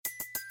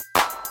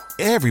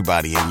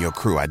Everybody in your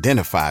crew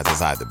identifies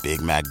as either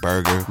Big Mac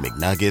Burger,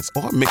 McNuggets,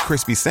 or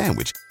McCrispy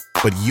Sandwich.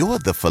 But you're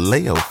the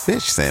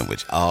Filet-O-Fish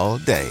Sandwich all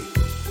day.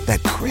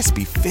 That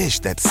crispy fish,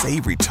 that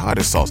savory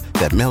tartar sauce,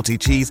 that melty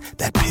cheese,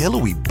 that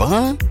pillowy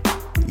bun.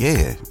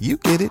 Yeah, you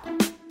get it.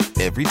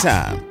 Every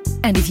time.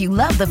 And if you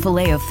love the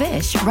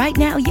Filet-O-Fish, right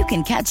now you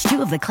can catch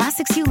two of the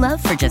classics you love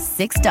for just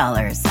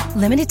 $6.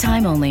 Limited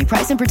time only.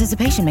 Price and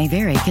participation may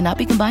vary. Cannot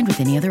be combined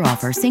with any other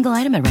offer. Single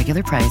item at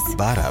regular price.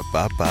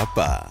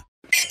 Ba-da-ba-ba-ba.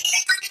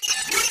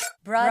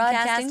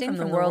 Broadcasting from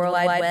the World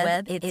Wide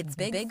Web, it's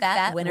Big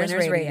Fat Winners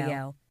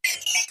Radio.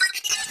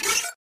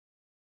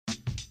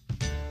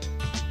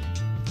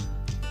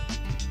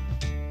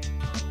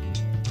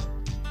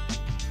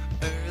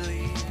 Early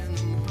in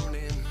the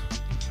morning,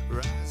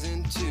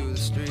 rising to the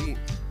street.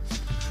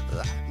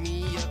 Light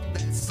me up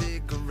that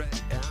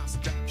cigarette, I'll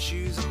strap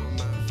shoes on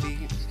my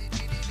feet.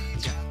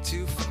 Got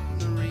to find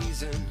the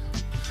reason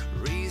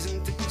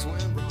things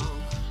went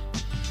wrong.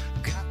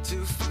 Got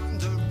to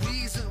find the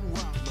reason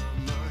why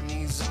my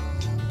money's all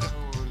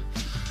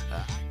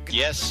gone.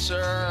 Yes,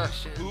 sir.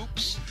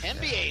 Hoops.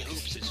 NBA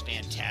hoops is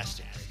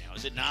fantastic right now,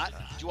 is it not?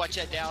 Did you watch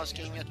that Dallas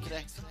game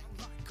yesterday?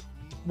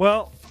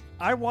 Well,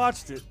 I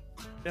watched it,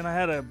 and I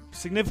had a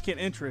significant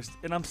interest,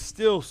 and I'm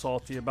still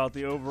salty about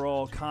the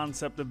overall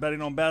concept of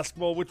betting on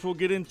basketball, which we'll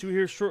get into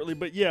here shortly.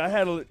 But, yeah, I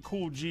had a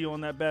cool G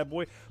on that bad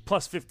boy,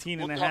 plus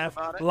 15 and a half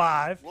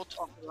live. We'll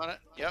talk about it.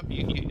 Yep.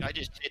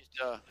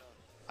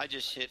 I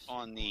just hit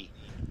on the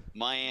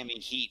Miami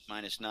Heat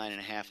minus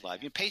 9.5 live.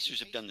 Pacers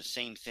have done the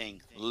same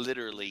thing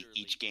literally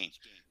each game.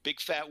 Big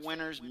fat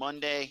winners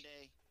Monday,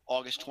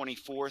 August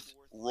 24th,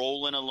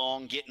 rolling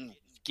along,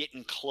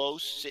 getting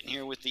close, sitting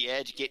here with the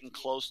edge, getting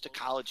close to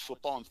college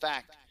football. In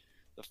fact,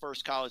 the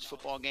first college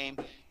football game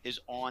is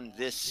on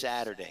this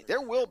Saturday.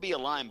 There will be a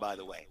line, by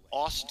the way.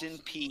 Austin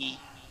Peay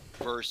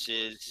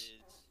versus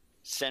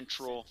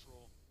Central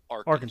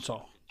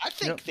Arkansas. I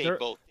think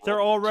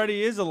there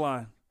already is a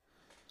line.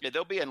 Yeah,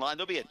 there'll be a line.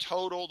 There'll be a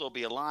total. There'll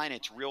be a line.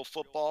 It's real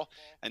football.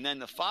 And then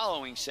the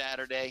following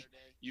Saturday,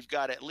 you've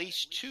got at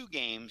least two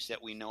games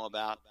that we know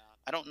about.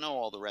 I don't know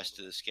all the rest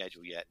of the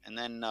schedule yet. And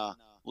then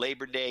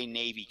Labor Day,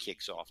 Navy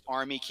kicks off.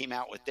 Army came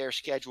out with their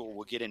schedule.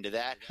 We'll get into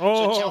that.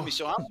 So tell me.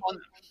 So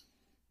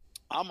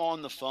I'm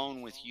on the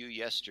phone with you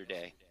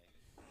yesterday,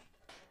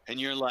 and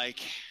you're like,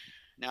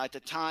 now at the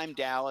time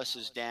Dallas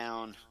is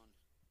down.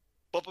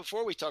 But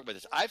before we talk about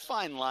this, I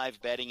find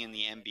live betting in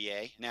the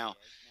NBA now.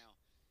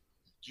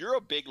 You're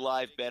a big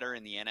live bettor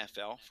in the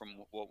NFL from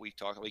what we've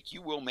talked about. Like,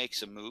 you will make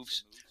some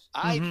moves.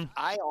 I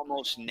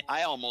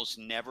almost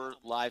never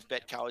live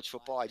bet college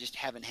football. I just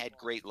haven't had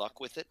great luck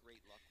with it.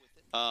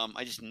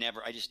 I just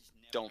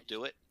don't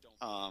do it.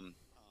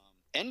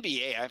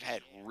 NBA, I've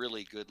had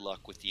really good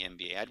luck with the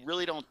NBA. I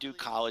really don't do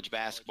college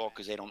basketball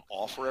because they don't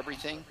offer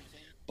everything.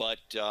 But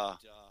so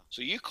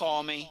you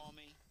call me.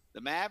 The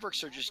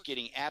Mavericks are just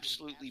getting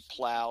absolutely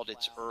plowed.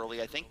 It's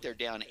early. I think they're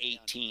down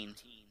 18.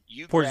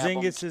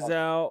 Porzingis is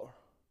out.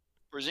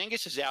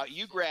 Porzingis is out.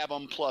 You grab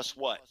them plus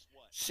what?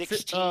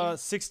 16?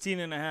 16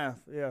 and a half,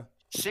 yeah.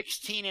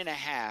 16 and a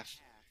half.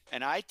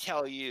 And I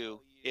tell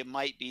you, it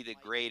might be the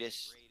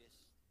greatest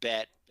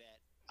bet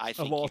I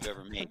think you've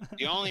ever made.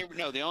 The only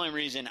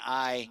reason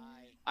I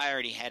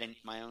already had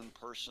my own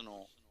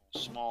personal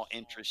small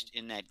interest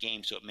in that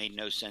game, so it made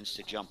no sense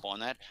to jump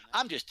on that.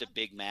 I'm just a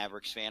big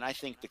Mavericks fan. I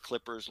think the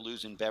Clippers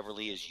losing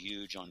Beverly is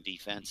huge on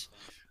defense.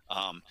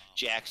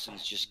 Jackson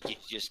just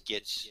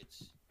gets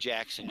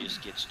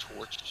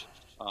torched.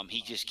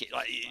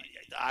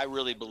 I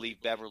really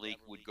believe Beverly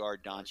would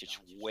guard Doncic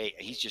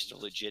he's just a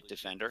legit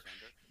defender.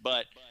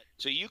 But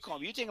so you call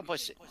him, you take a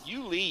place,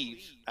 you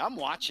leave. I'm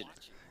watching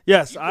it.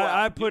 Yes,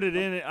 I put it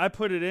in. I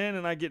put it in,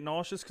 and I get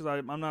nauseous because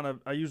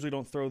I usually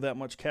don't throw that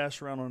much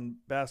cash around on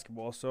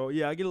basketball. So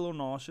yeah, I get a little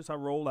nauseous. I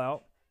roll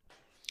out.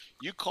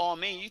 You call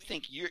me. You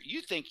think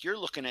you're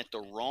looking at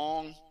the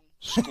wrong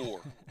score.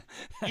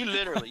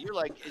 You're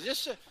like, is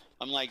this?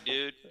 I'm like,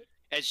 dude.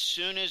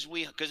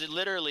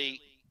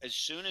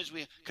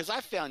 Because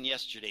I found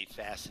yesterday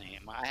fascinating.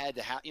 I had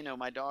to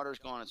my daughter's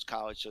going to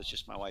college, so it's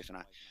just my wife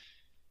and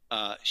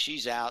I.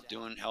 She's out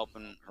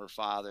helping her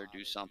father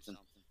do something.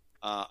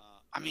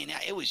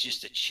 It was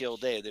just a chill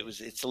day.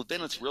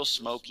 It's real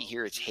smoky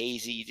here. It's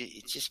hazy.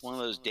 It's just one of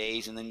those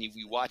days. And then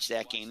we watch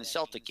that game. The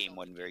Celtic game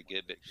wasn't very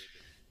good, but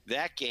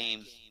that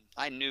game,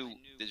 I knew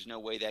there's no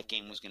way that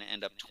game was going to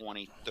end up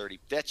 20, 30.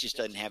 That just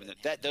doesn't have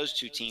that. Those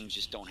two teams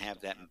just don't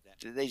have that.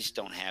 They just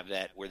don't have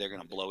that where they're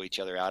going to blow each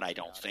other out. I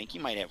don't think.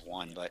 You might have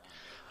one, but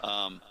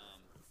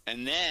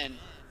and then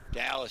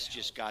Dallas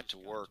just got to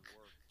work.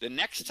 The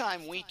next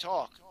time we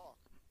talk,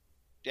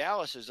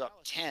 Dallas is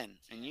up 10,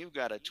 and you've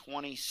got a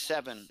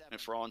 27,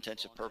 and for all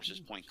intents and purposes,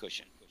 point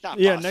cushion. Not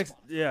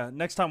possible.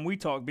 Next time we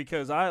talk,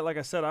 because I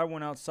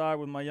went outside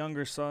with my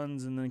younger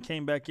sons and then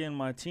came back in.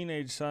 My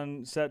teenage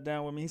son sat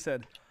down with me. He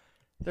said,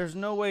 "There's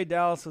no way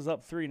Dallas is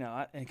up 3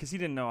 now," because he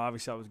didn't know.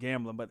 Obviously, I was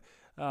gambling, but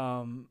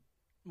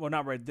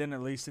not right then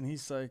at least. And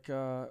he's like,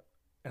 and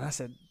I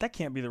said, "That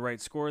can't be the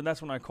right score." And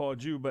that's when I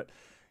called you, but.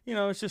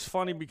 it's just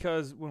funny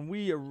because when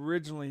we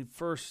originally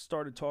first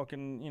started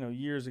talking,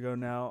 years ago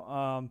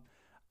now,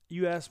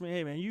 you asked me,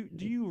 hey, man,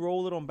 do you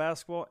roll it on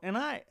basketball? And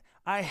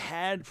I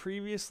had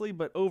previously,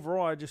 but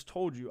overall, I just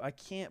told you, I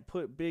can't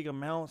put big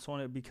amounts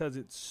on it because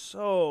it's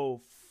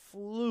so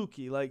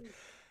fluky. Like,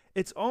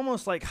 it's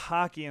almost like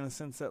hockey in the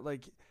sense that,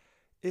 like,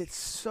 it's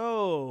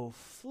so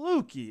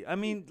fluky. I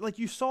mean, like,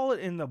 you saw it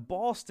in the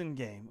Boston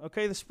game.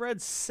 Okay, the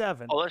spread's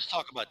 7. Oh, let's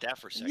talk about that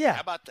for a second. Yeah.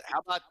 How about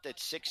that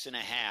 6.5?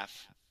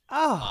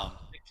 Oh.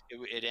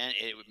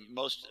 It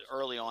most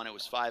early on it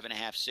was 5.5,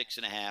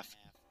 6.5.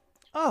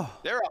 Oh.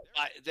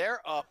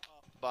 They're up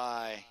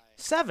by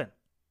 7.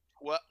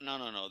 Well,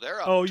 no.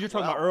 They're up. Oh, you're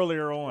talking 12. about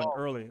earlier on, No,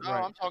 early. No,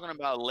 right. I'm talking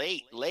about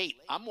late.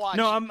 I'm watching.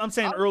 No, I'm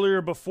saying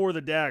earlier before the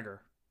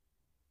dagger.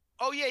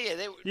 Oh yeah.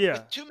 They were Yeah.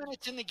 with 2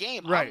 minutes in the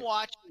game. Right. I'm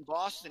watching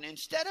Boston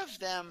instead of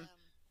them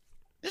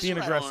Being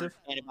aggressive.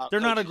 About They're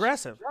not coaches.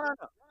 aggressive. No.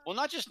 Well,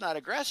 not just not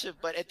aggressive,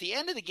 but at the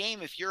end of the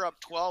game, if you're up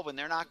 12 and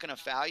they're not going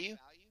to foul you,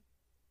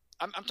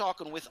 I'm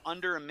talking with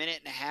under a minute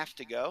and a half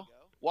to go.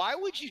 Why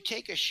would you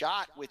take a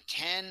shot with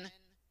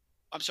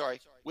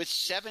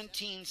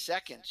 17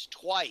 seconds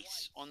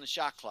twice on the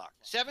shot clock?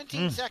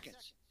 17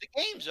 seconds. The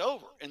game's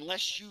over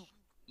unless you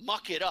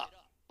muck it up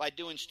by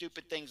doing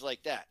stupid things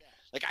like that.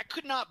 Like, I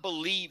could not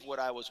believe what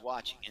I was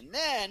watching. And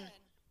then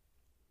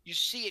you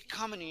see it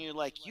coming and you're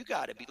like, you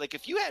got to be – like,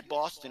 if you had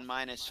Boston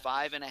minus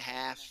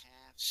 5.5,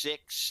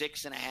 6,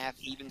 6.5,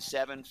 even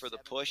 7 for the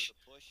push,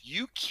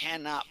 you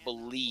cannot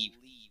believe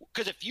 –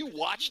 because if you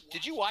watch –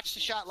 did you watch the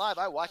shot live?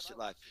 I watched it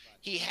live.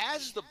 He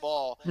has the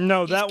ball.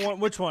 No, that one.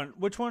 Which one?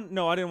 Which one?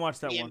 No, I didn't watch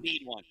that the one.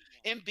 Embiid one.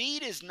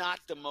 Embiid is not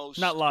the most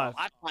 – Not live.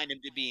 I find him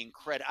to be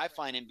incredible. I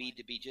find Embiid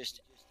to be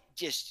just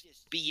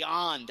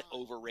beyond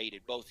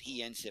overrated, both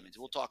he and Simmons.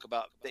 We'll talk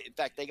about – in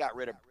fact, they got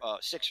rid of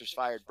Sixers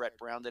fired Brett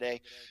Brown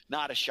today.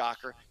 Not a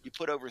shocker. You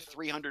put over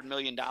 $300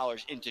 million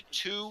into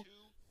two –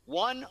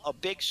 one, a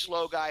big,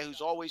 slow guy who's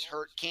always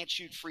hurt, can't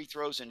shoot free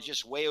throws and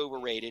just way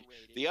overrated.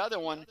 The other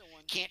one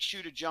can't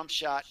shoot a jump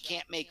shot,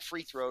 can't make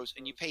free throws,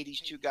 and you pay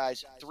these two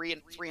guys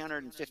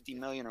 $350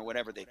 million or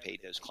whatever they paid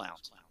those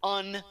clowns.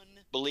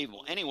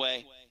 Unbelievable.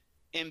 Anyway,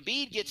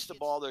 Embiid gets the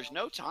ball. There's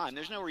no time.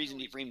 There's no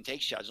reason for him to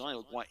take shots. There's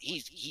only one.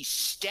 He's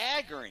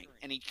staggering,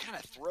 and he kind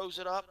of throws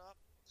it up,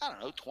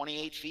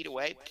 28 feet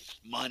away.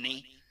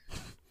 Money.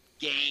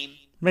 Game.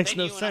 Makes Then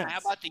no you and I, sense. how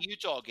about the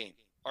Utah game?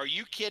 Are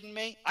you kidding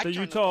me? The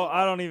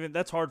Utah,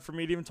 that's hard for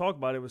me to even talk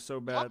about. It was so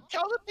bad.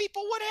 Tell the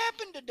people what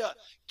happened to Doug.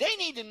 They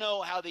need to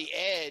know how the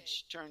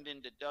edge turned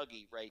into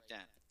Dougie right then.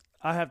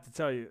 I have to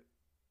tell you,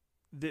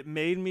 that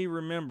made me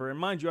remember. And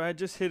mind you, I had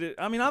just hit it.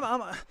 I mean,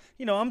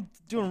 I'm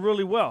doing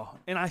really well,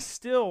 and I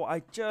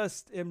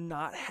just am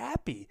not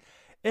happy.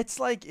 It's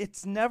like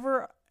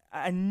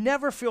I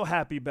never feel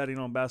happy betting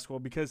on basketball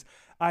because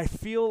I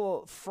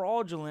feel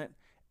fraudulent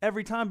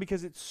every time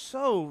because it's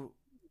so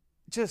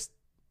just.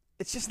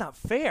 It's just not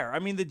fair. I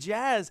mean, the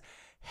Jazz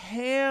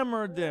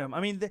hammered them.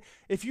 I mean,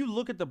 if you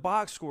look at the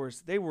box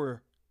scores, they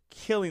were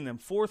killing them.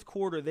 Fourth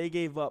quarter, they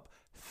gave up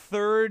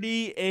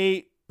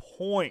 38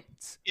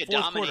 points. It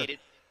Fourth dominated.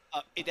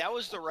 That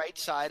was the right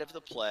side of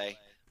the play.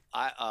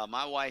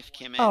 My wife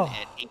came in Oh.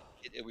 at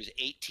it was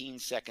 18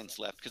 seconds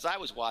left because I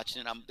was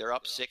watching it. They're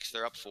up 6.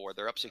 They're up 4.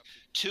 They're up 6.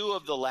 Two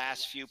of the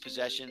last few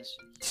possessions.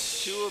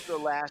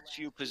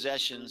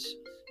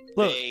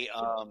 Look.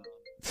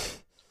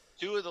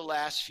 Two of the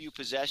last few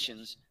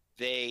possessions,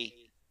 they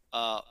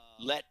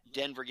let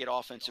Denver get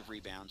offensive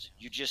rebounds.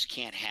 You just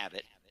can't have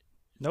it.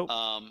 Nope.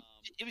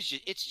 It was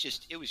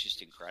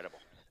just incredible.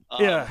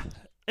 Yeah,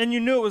 and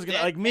you knew it was gonna.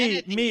 then- Like then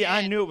at the me,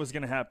 I end- knew it was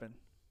gonna happen.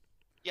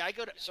 Yeah, I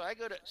go to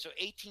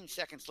 18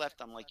 seconds left.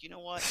 I'm like, you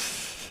know what?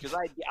 Because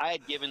I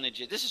had given the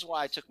Jazz. This is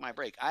why I took my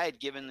break. I had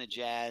given the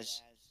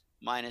Jazz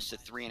minus a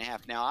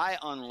 3.5. Now I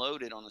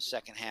unloaded on the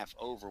second half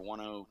over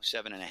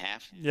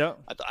 107.5. Yep.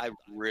 I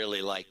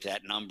really like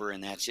that number,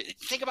 and that's it.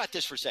 Think about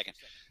this for a second.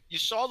 You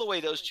saw the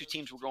way those two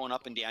teams were going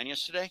up and down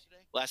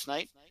last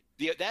night.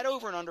 That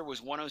over and under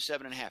was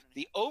 107.5.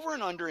 The over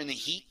and under in the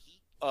Heat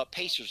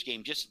Pacers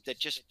game that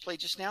just played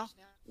just now,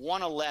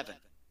 111.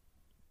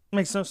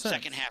 Makes no sense.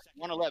 Second half,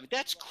 111.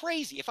 That's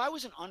crazy. If I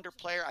was an under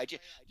player,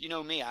 you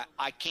know me,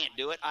 I can't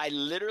do it. I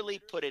literally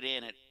put it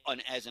in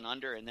as an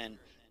under and then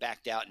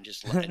backed out and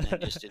just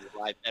did a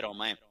live bet on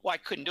Miami. Well, I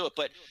couldn't do it.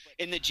 But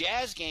in the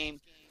Jazz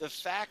game, the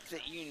fact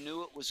that you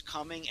knew it was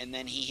coming and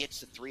then he hits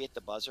the 3 at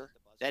the buzzer,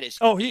 that is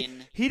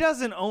he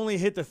doesn't only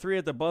hit the 3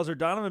 at the buzzer.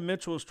 Donovan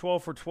Mitchell is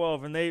 12 for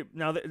 12, and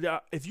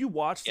if you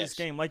watch this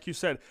game, like you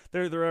said,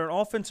 they're an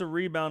offensive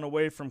rebound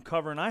away from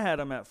covering. I had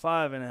them at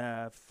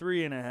 5.5,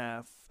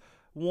 3.5,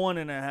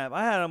 1.5.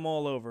 I had them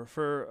all over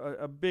for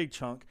a big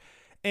chunk,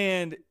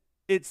 and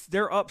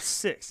they're up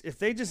 6. If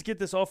they just get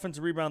this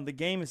offensive rebound, the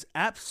game is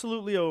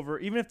absolutely over.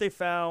 Even if they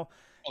foul,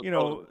 They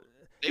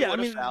would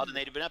have fouled and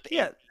they'd have been up 8,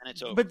 and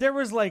it's over. But there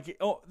was like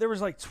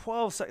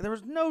 12 seconds. There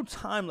was no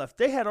time left.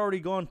 They had already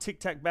gone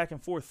tic-tac back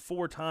and forth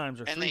 4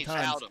 times or 3 times. And they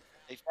fouled him.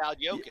 They fouled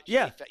Jokic.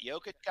 Yeah.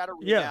 Jokic got a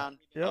rebound.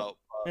 Yeah.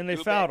 And they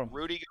fouled him.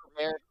 Rudy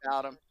Gobert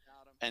fouled him.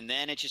 and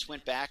then it just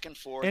went back and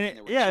forth. And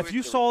there were if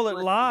you saw it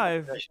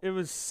live, possessions. it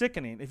was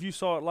sickening. If you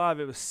saw it live,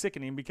 it was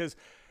sickening because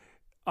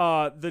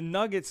the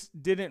Nuggets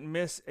didn't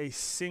miss a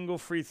single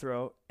free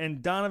throw,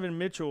 and Donovan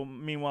Mitchell,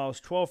 meanwhile, was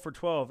 12 for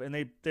 12,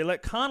 and they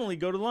let Connolly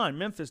go to the line.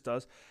 Memphis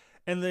does.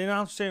 And the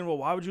announcer saying, well,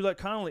 why would you let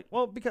Connolly?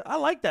 Well, because I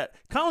like that.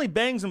 Connolly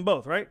bangs them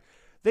both, right?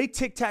 They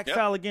tic-tac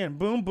foul again.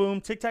 Boom, boom,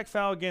 tic-tac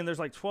foul again. There's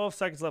like 12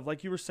 seconds left.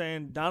 Like you were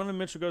saying, Donovan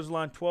Mitchell goes to the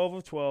line 12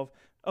 of 12.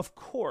 Of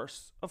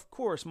course.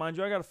 Mind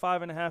you, I got a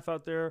 5.5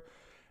 out there.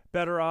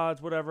 Better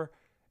odds, whatever.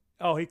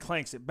 Oh, he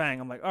clanks it.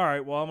 Bang. I'm like, all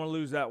right, well, I'm going to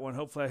lose that one.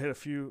 Hopefully I hit a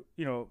few,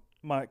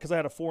 because I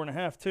had a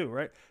 4.5 too,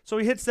 right? So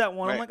he hits that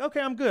one. Right. I'm like,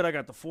 okay, I'm good. I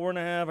got the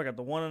 4.5. I got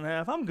the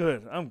 1.5.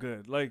 I'm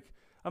good. Like,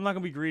 I'm not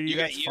going to be greedy.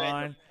 That's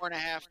fine. You got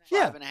 4.5,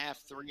 Yeah. 5.5,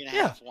 3.5,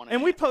 Yeah. 1.5.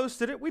 And we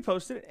posted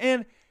it.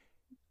 And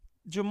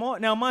Jamal,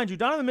 now mind you,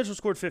 Donovan Mitchell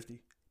scored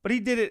 50, but he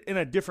did it in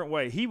a different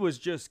way. He was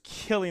just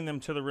killing them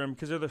to the rim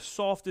because they're the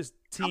softest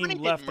How team many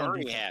did left on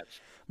Murray defense. have?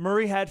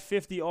 Murray had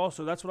 50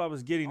 also. That's what I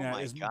was getting Oh at.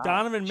 my Is God.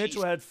 Donovan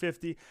Mitchell Jeez. had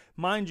 50.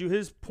 Mind you,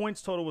 his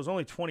points total was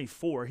only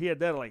 24. He had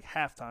that at like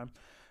halftime.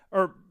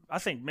 Or I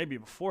think maybe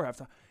before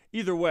halftime.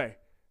 Either way,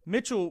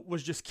 Mitchell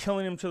was just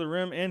killing him to the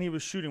rim, and he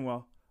was shooting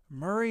well.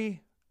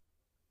 Murray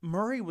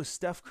was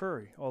Steph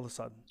Curry all of a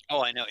sudden.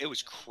 Oh, I know. It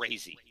was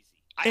crazy.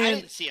 I And-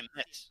 didn't see him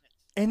miss.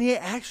 And he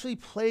actually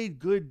played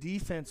good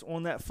defense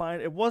on that fight.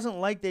 It wasn't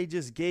like they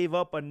just gave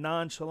up a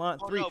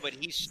nonchalant Oh, three. no, but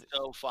he's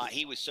so fine.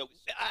 He was so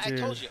 – I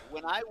told you,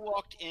 when I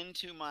walked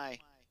into my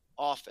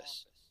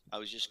office, I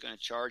was just going to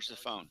charge the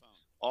phone.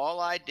 All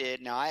I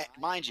did – now,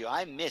 mind you,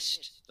 I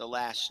missed the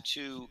last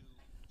 2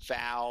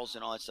 fouls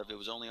and all that stuff. It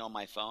was only on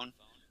my phone.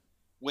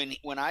 When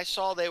I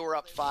saw they were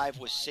up 5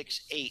 with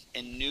 6-8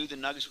 and knew the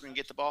Nuggets were going to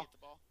get the ball,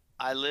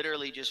 I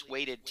literally just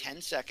waited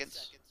 10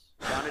 seconds,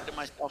 counted to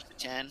myself to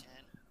 10,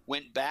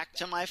 went back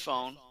to my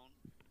phone,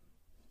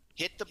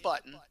 hit the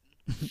button,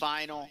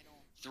 final,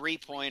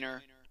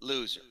 3-pointer,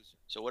 loser.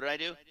 So what did I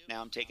do?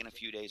 Now I'm taking a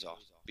few days off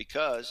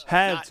because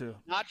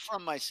not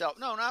from myself.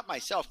 No, not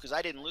myself because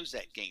I didn't lose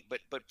that game,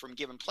 but from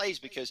giving plays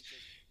because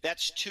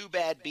that's 2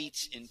 bad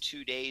beats in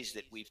 2 days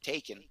that we've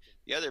taken.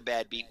 The other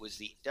bad beat was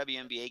the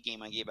WNBA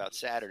game I gave out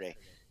Saturday.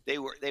 They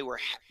were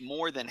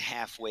more than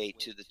halfway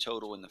to the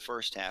total in the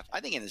first half.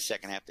 I think in the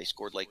second half they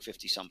scored like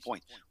 50-some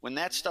points. When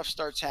that stuff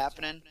starts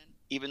happening,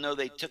 even though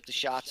they took the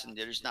shots and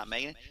they're just not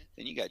making it,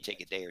 then you got to take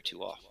a day or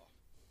 2 off.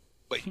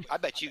 But I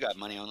bet you got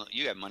money on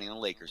the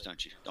Lakers,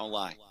 don't you? Don't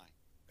lie.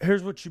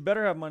 Here's what you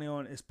better have money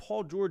on is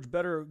Paul George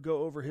better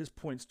go over his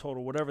points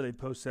total, whatever they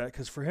post that,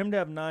 because for him to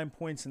have 9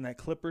 points in that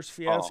Clippers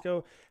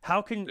fiasco,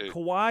 how can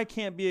Kawhi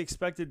can't be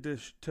expected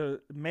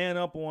to man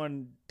up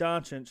on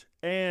Doncic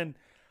and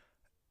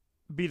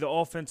be the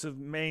offensive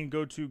main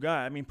go-to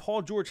guy? I mean,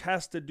 Paul George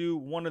has to do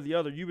one or the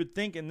other. You would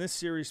think in this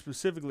series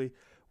specifically,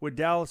 with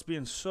Dallas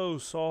being so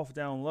soft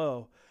down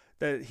low,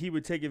 that he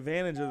would take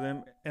advantage of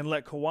them and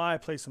let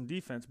Kawhi play some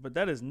defense. But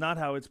that is not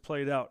how it's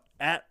played out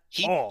at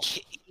all.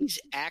 He's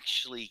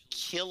actually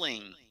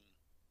killing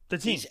the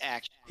team.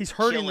 He's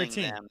hurting the killing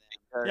team. them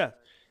because Yeah.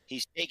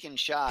 he's taking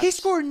shots. He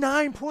scored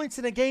 9 points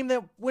in a game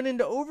that went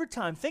into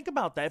overtime. Think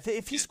about that.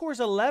 If he scores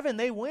 11,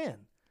 they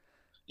win.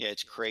 Yeah,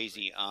 it's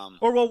crazy.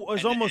 Or well, it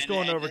was almost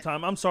going to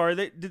overtime. I'm sorry,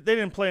 they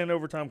didn't play an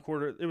overtime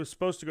quarter. It was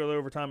supposed to go to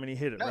overtime, and he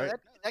hit it, no, right?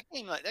 that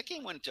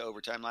game went into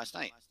overtime last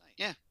night.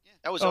 Yeah,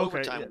 that was Okay,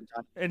 overtime.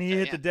 yeah. And he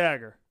hit the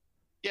dagger.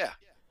 Yeah,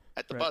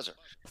 at the buzzer.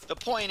 The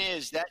point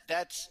is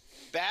that's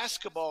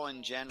basketball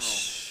in general.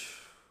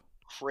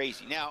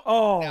 Crazy.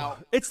 Now,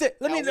 it's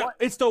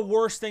the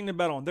worst thing to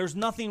bet on. There's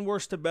nothing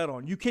worse to bet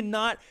on. You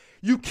cannot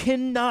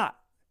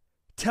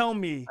tell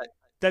me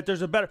that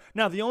there's a better.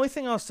 Now, the only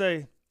thing I'll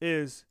say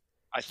is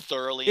I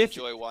thoroughly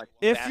enjoy watching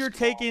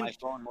basketball on my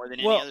phone more than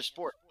any other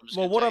sport.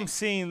 What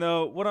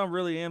I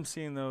really am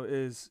seeing though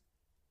is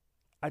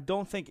I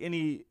don't think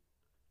any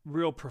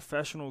real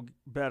professional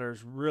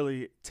bettors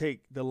really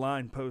take the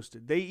line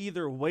posted. They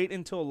either wait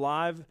until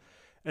live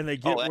and they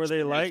get where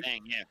they like.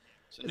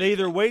 They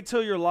either wait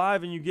till you're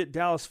live and you get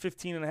Dallas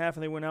 15.5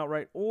 and they win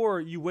outright, or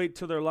you wait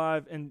till they're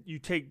live and you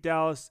take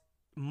Dallas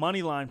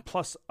money line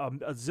plus a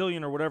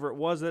zillion or whatever it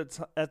was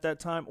at that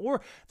time.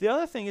 Or the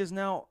other thing is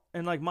now,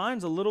 and like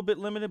mine's a little bit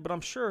limited, but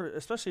I'm sure,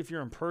 especially if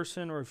you're in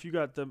person or if you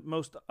got the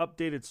most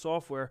updated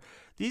software,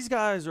 these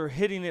guys are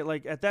hitting it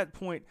like at that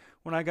point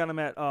when I got them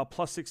at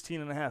plus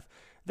 16.5.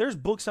 There's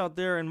books out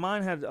there, and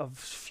mine had a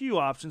few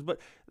options, but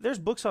there's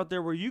books out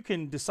there where you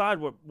can decide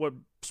what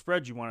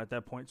spread you want at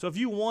that point. So if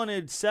you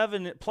wanted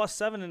plus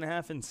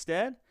 7.5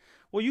 instead,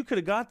 well, you could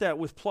have got that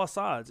with plus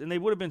odds, and they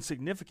would have been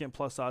significant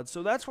plus odds.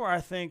 So that's where I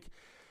think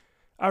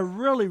I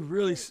really,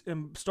 really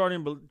am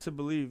starting to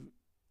believe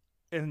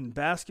in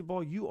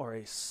basketball, you are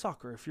a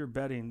sucker if you're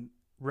betting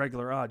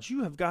regular odds.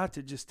 You have got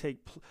to just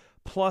take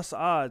plus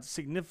odds,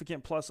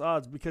 significant plus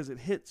odds, because it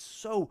hits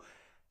so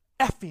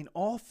effing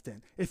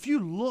often. If you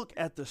look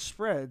at the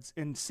spreads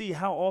and see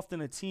how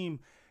often a team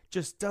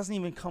just doesn't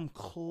even come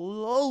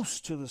close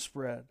to the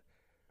spread,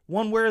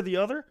 one way or the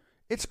other,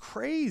 it's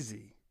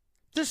crazy.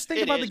 Just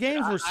think about the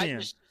games we're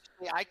seeing.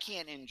 I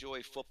can't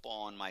enjoy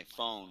football on my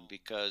phone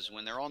because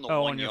when they're on the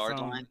on 1 your yard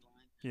phone. line,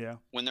 Yeah.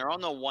 when they're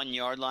on the 1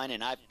 yard line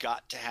and I've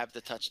got to have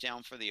the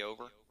touchdown for the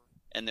over,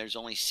 and there's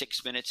only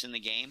 6 minutes in the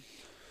game,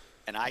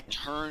 and I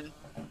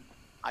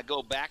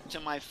go back to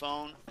my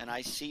phone and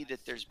I see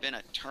that there's been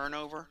a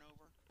turnover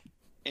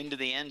into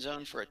the end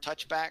zone for a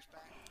touchback,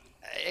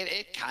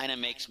 it kind of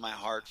makes my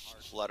heart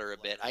flutter a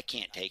bit. I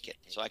can't take it,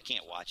 so I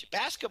can't watch it.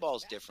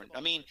 Basketball's different.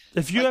 I mean,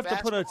 if you like have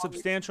to put a basketball,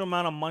 substantial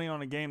amount of money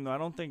on a game, though, I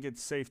don't think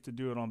it's safe to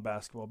do it on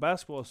basketball.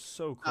 Basketball is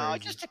so crazy. No,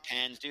 it just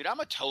depends, dude. I'm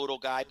a total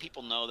guy.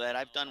 People know that.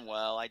 I've done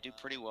well. I do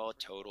pretty well at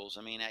totals.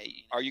 I mean,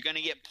 are you going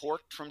to get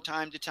porked from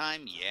time to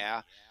time?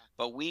 Yeah,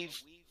 but we're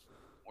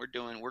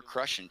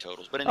crushing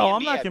totals. But in the NBA,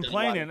 I'm not I've done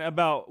complaining well.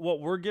 about what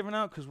we're giving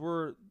out because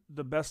we're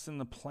the best in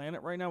the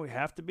planet right now. We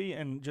have to be,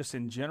 and just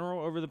in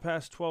general over the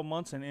past 12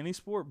 months in any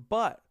sport.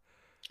 But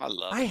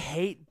I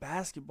hate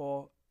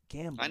basketball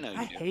gambling. I know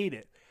you do. hate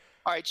it.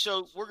 All right,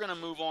 so we're going to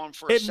move on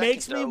for a It second.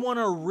 makes me though. want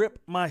to rip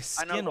my I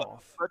skin know,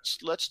 off.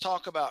 let's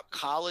talk about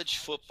college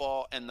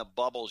football and the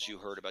bubbles you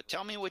heard about.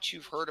 Tell me what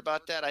you've heard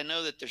about that. I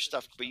know that there's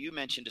stuff, but you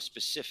mentioned a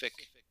specific.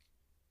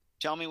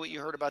 Tell me what you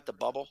heard about the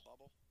bubble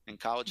in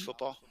college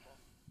football.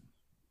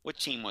 What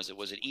team was it?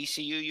 Was it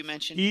ECU you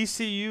mentioned?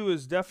 ECU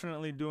is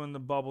definitely doing the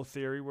bubble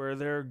theory where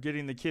they're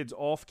getting the kids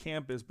off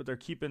campus, but they're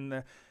keeping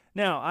the –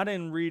 now, I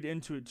didn't read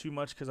into it too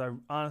much because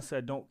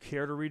I don't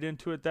care to read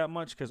into it that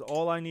much because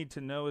all I need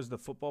to know is the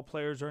football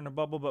players are in a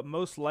bubble, but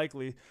most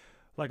likely,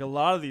 like a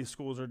lot of these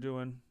schools are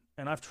doing,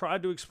 and I've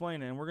tried to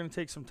explain it, and we're going to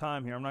take some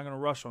time here. I'm not going to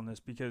rush on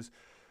this because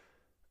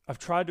I've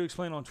tried to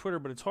explain on Twitter,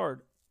 but it's hard.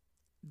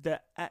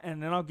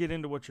 And then I'll get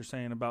into what you're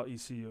saying about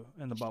ECU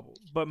and the bubble.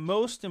 But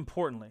most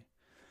importantly,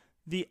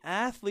 the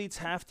athletes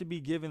have to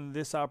be given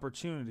this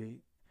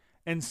opportunity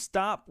and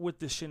stop with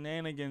the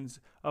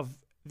shenanigans of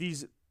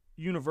these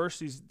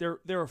universities.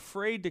 They're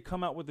afraid to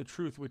come out with the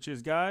truth, which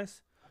is,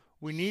 guys,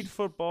 we need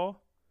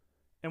football,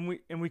 and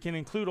we can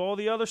include all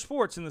the other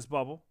sports in this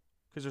bubble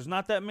because there's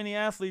not that many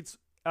athletes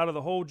out of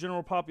the whole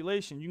general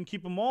population. You can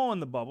keep them all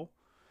in the bubble,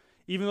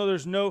 even though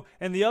there's no –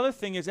 and the other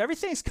thing is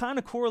everything's kind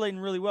of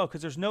correlating really well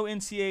because there's no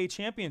NCAA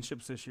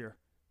championships this year.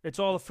 It's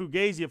all a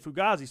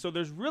fugazi. So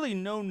there's really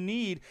no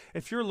need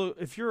if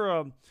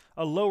you're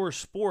a lower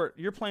sport,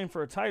 you're playing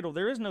for a title.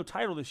 There is no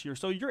title this year.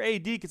 So your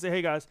AD can say,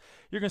 hey, guys,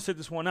 you're going to sit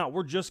this one out.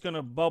 We're just going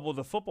to bubble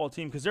the football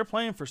team because they're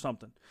playing for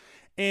something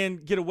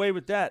and get away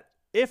with that.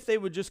 If they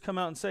would just come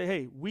out and say,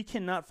 hey, we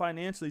cannot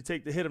financially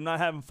take the hit of not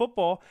having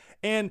football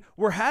and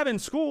we're having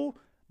school,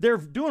 they're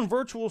doing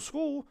virtual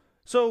school.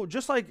 So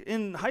just like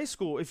in high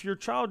school, if your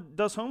child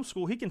does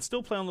homeschool, he can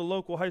still play on the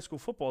local high school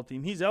football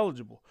team. He's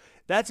eligible.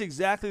 That's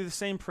exactly the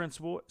same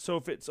principle. So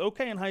if it's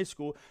okay in high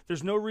school,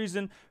 there's no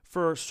reason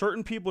for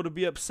certain people to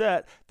be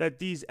upset that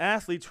these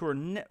athletes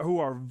who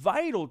are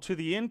vital to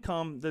the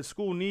income that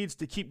school needs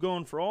to keep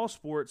going for all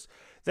sports,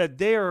 that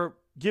they are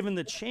given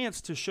the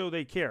chance to show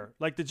they care.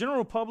 Like the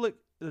general public,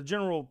 the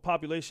general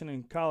population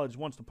in college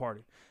wants to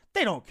party.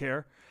 They don't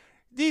care.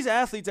 These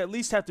athletes at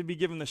least have to be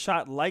given the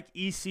shot like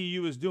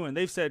ECU is doing.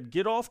 They've said,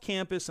 get off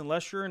campus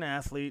unless you're an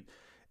athlete,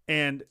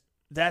 and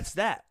that's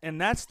that.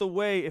 And that's the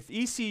way, if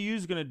ECU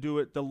is going to do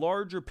it, the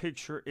larger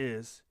picture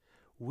is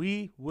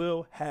we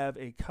will have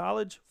a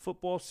college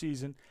football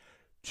season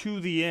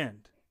to the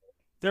end.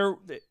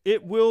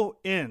 It will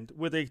end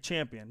with a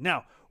champion.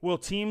 Now, will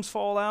teams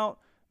fall out?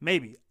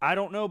 Maybe. I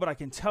don't know, but I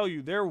can tell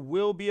you there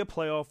will be a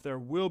playoff. There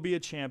will be a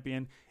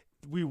champion.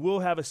 We will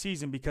have a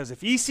season because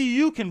if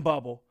ECU can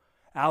bubble,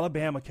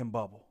 Alabama can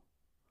bubble.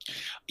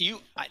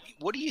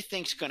 What do you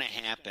think's going to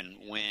happen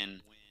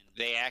when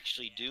they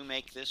actually do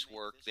make this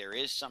work? There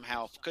is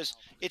somehow – because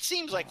it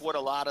seems like what a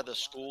lot of the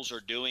schools are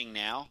doing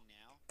now,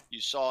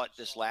 you saw it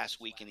this last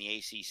week in the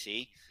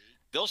ACC,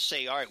 they'll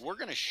say, all right, we're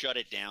going to shut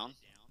it down.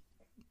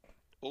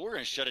 Well, we're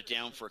going to shut it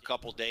down for a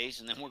couple days,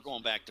 and then we're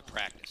going back to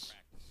practice.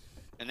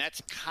 And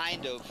that's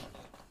kind of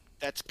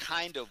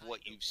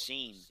what you've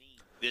seen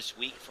this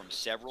week from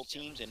several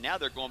teams, and now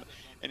they're going –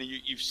 and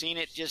you've seen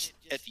it just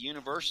at the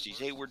universities.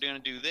 Hey, we're going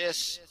to do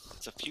this.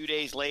 It's a few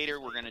days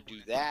later. We're going to do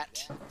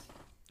that.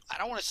 I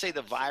don't want to say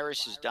the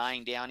virus is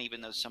dying down,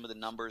 even though some of the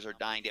numbers are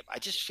dying down. I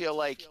just feel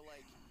like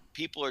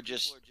people are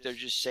they're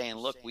just saying,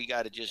 look, we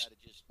got to do.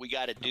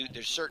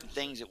 There's certain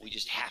things that we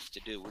just have to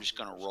do. We're just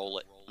going to roll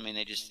it. I mean,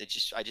 I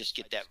just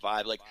get that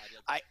vibe. Like,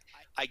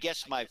 I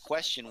guess my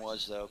question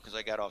was though, because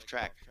I got off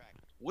track.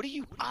 What are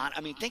you on?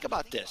 I mean, think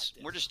about this.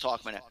 We're just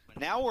talking about it.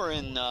 Now we're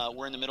in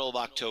the middle of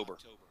October.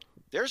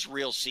 There's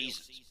real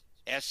seasons.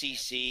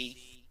 SEC,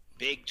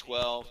 Big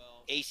 12,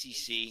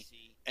 ACC,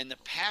 and the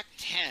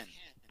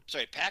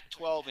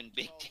Pac-12 and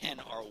Big 10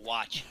 are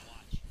watching.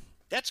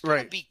 That's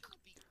going to be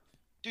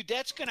 – dude,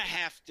 that's going to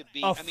have to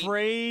be –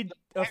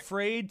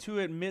 afraid to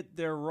admit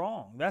they're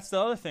wrong. That's the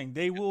other thing.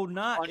 They will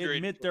not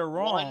admit they're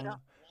wrong.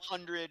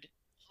 100%.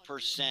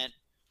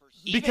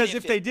 Because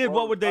if they did,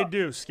 what would they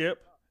do,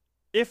 Skip?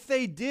 If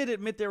they did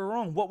admit they were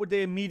wrong, what would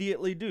they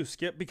immediately do,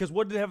 Skip? Because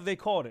what have they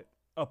called it?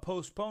 A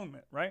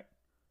postponement, right?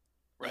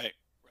 Right.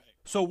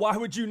 So why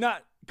would you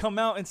not come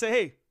out and say,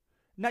 hey,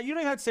 now you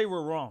don't have to say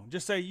we're wrong.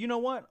 Just say, you know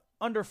what?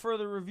 under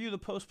further review, the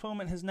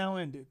postponement has now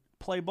ended.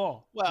 Play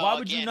ball. Well, Why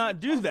would you again, not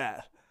do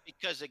that?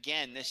 Because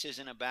again, this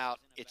isn't about.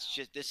 It's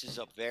just this is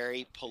a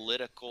very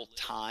political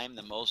time,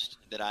 the most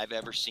that I've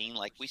ever seen.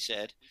 Like we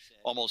said,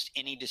 almost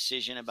any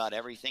decision about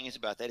everything is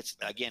about that.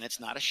 It's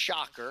not a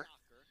shocker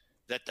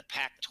that the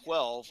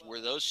Pac-12,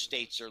 where those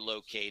states are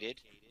located,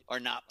 are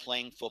not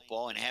playing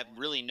football and have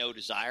really no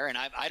desire. And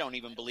I don't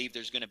even believe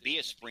there's going to be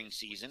a spring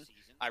season.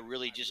 I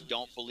really just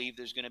don't believe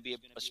there's going to be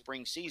a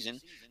spring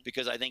season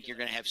because I think you're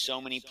going to have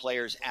so many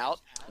players out.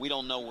 We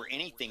don't know where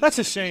anything. That's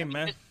a shame,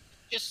 man.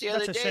 Just the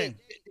other day,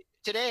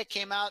 today it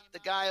came out the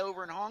guy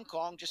over in Hong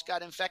Kong just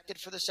got infected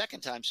for the second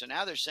time. So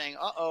now they're saying,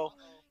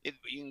 if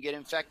you can get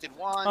infected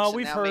once. Oh,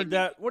 we've heard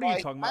that. What are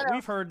you talking about?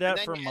 We've heard that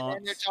for months.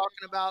 And they're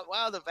talking about,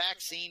 the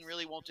vaccine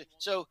really won't do.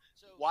 So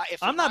why?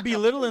 If I'm not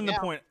belittling the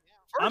point.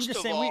 I'm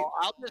just saying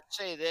I'll just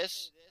say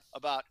this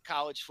about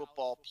college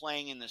football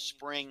playing in the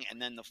spring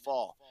and then the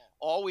fall.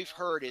 All we've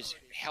heard is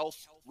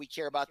health. We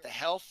care about the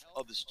health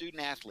of the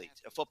student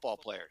athletes, football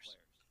players.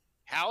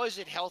 How is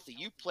it healthy?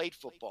 You played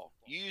football.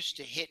 You used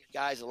to hit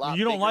guys a lot.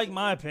 You don't like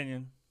my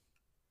opinion.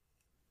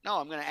 No,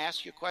 I'm going to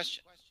ask you a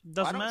question.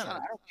 Doesn't matter. I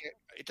don't care.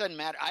 It doesn't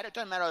matter. It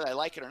doesn't matter whether I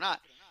like it or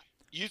not.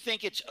 You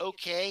think it's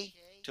okay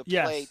to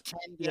play 10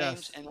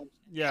 games and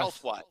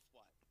health-wise?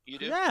 You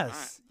do?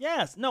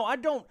 Yes. No, I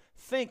don't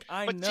think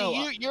I know. But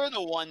see, you're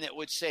the one that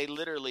would say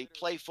literally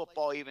play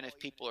football even if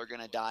people are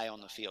going to die on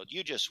the field.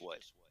 You just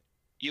would.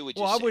 You would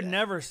just I would that.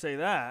 never say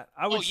that.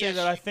 I would say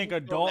that I think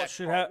adults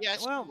should have.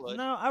 Yes,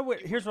 no, I would.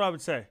 Here's what I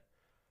would say.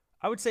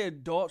 I would say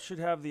adults should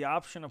have the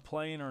option of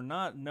playing or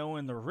not,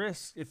 knowing the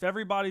risk. If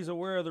everybody's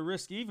aware of the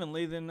risk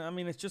evenly, then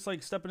it's just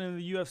like stepping into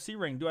the UFC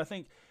ring. Do I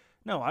think?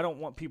 No, I don't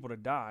want people to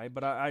die,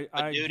 but I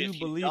do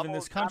believe in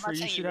this country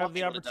you should have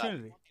the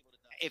opportunity.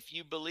 If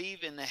you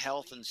believe in the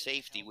health and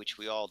safety, which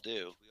we all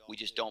do, we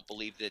just don't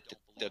believe that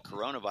the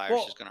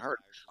coronavirus is going to hurt.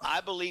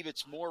 I believe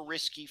it's more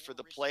risky for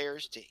the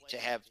players to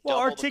have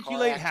double the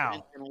car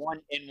accidents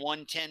in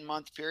one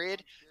 10-month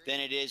period than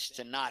it is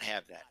to not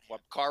have that.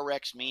 Well, car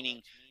wrecks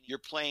meaning you're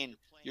going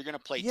to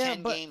play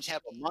 10 games,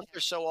 have a month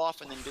or so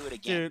off, and then do it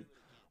again. Dude,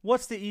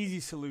 what's the easy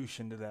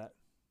solution to that?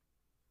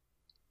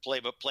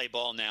 Play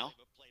ball now.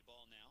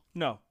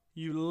 No,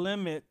 you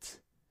limit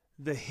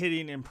the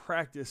hitting in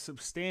practice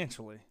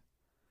substantially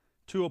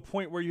to a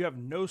point where you have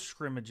no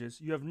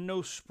scrimmages, you have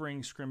no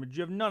spring scrimmage,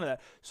 you have none of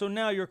that. So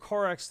now your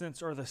car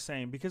accidents are the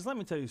same. Because let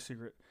me tell you a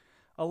secret.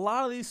 A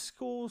lot of these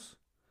schools,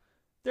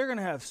 they're going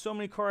to have so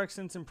many car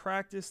accidents in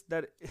practice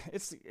that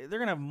they're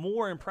going to have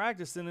more in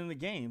practice than in the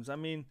games. I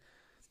mean,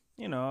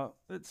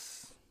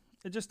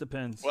 it just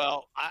depends.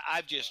 Well,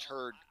 I've just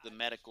heard the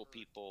medical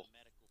people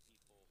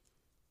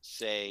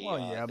say well,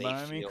 yeah, but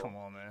I mean, come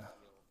on, man.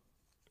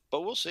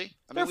 But we'll see.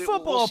 They're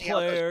football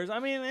players. I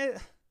mean, it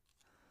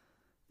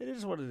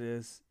is what it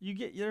is.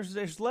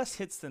 There's less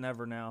hits than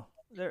ever now.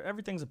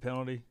 Everything's a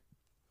penalty.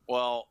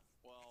 Well,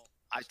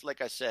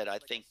 like I said, I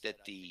think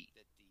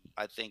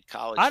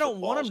college. I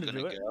don't want them to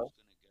do it.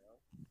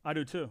 I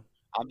do too.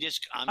 I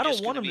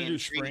don't want them to do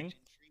spring.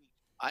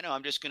 I know.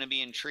 I'm just going to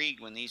be intrigued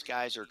when these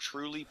guys are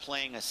truly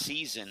playing a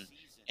season,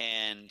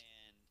 and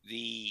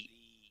the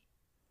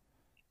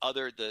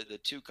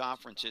two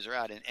conferences are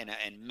out,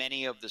 and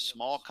many of the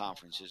small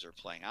conferences are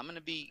playing. I'm going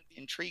to be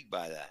intrigued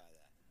by that.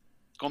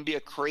 It's going to be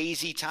a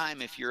crazy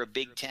time if you're a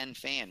Big Ten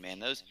fan, man.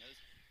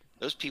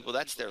 Those people,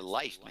 that's their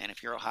life, man.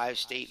 If you're Ohio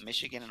State,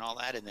 Michigan, and all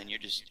that, and then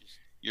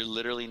you're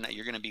literally not,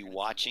 you're going to be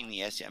watching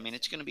the SEC. I mean,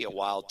 it's going to be a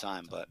wild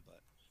time, but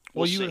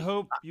we'll see.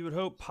 You would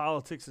hope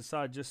politics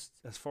aside, just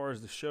as far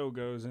as the show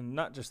goes, and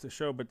not just the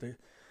show, but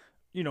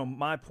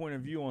my point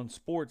of view on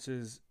sports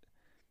is,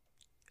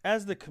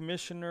 as the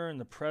commissioner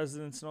and the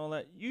presidents and all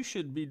that, you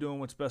should be doing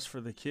what's best for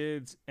the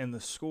kids and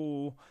the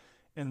school,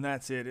 and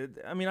that's it.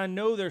 I mean, I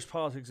know there's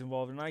politics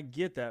involved, and I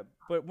get that.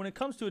 But when it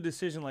comes to a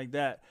decision like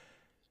that,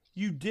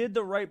 you did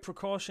the right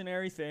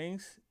precautionary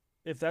things,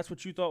 if that's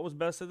what you thought was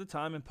best at the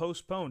time, and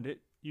postponed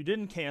it. You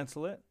didn't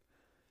cancel it.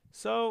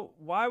 So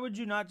why would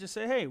you not just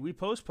say, hey, we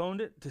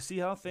postponed it to see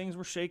how things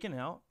were shaking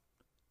out,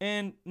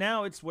 and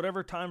now it's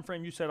whatever time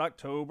frame you said,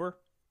 October.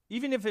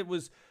 Even if it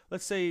was,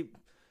 let's say,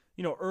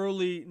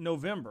 early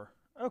November.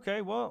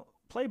 Okay, well,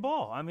 play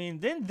ball. I mean,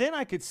 then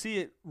I could see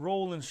it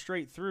rolling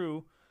straight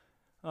through.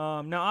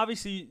 Now,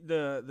 obviously,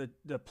 the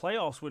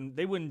playoffs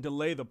wouldn't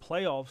delay the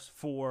playoffs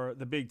for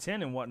the Big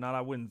Ten and whatnot.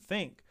 I wouldn't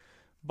think,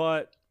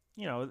 but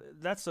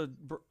that's a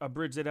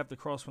bridge they'd have to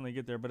cross when they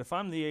get there. But if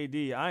I'm the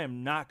AD, I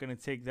am not going to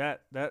take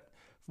that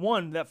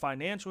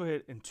financial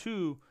hit, and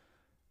two,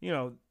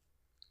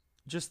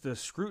 just the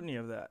scrutiny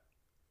of that.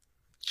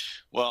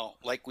 Well,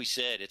 like we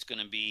said, it's going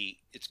to be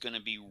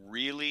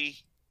really,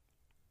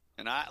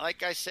 and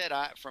like I said,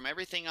 from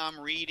everything I'm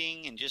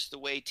reading and just the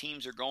way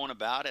teams are going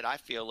about it, I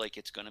feel like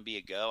it's going to be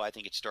a go. I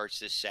think it starts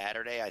this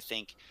Saturday. I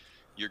think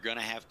you're going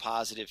to have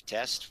positive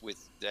tests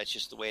that's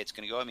just the way it's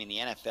going to go. I mean, the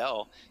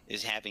NFL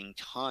is having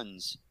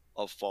tons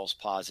of false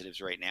positives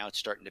right now. It's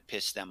starting to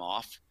piss them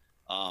off.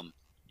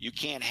 you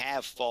can't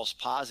have false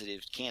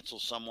positives, cancel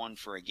someone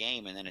for a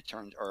game, and then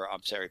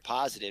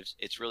positives.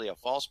 It's really a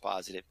false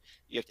positive.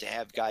 You have to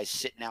have guys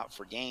sitting out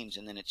for games,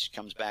 and then it just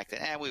comes back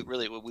to,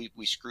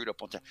 we screwed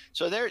up on time.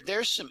 So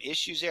there's some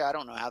issues there. I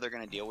don't know how they're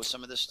going to deal with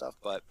some of this stuff,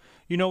 but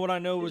you know what I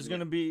know is going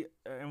to be,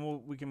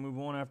 and we can move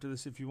on after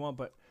this if you want,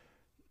 but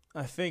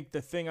I think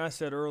the thing I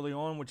said early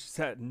on, which is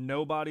that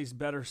nobody's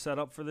better set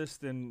up for this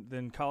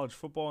than college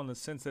football, in the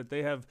sense that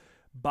they have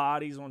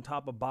bodies on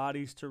top of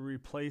bodies to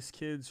replace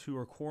kids who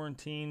are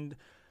quarantined.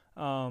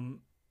 And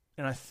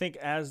I think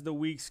as the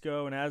weeks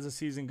go and as the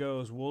season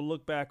goes, we'll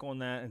look back on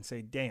that and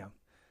say, damn,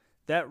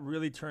 that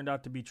really turned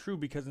out to be true,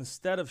 because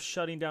instead of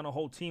shutting down a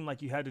whole team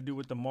like you had to do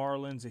with the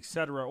Marlins, et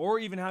cetera, or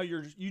even how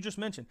you just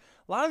mentioned,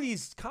 a lot of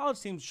these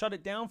college teams shut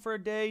it down for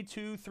a day,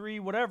 2, 3,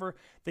 whatever.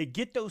 They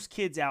get those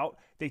kids out.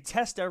 They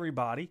test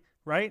everybody,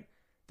 right?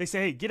 They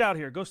say, hey, get out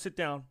here. Go sit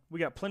down. We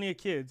got plenty of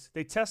kids.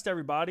 They test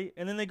everybody,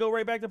 and then they go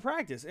right back to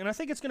practice. And I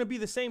think it's going to be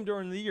the same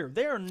during the year.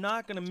 They are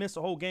not going to miss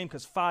a whole game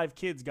because 5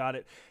 kids got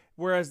it.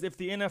 Whereas if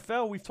the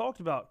NFL, we've talked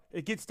about,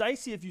 it gets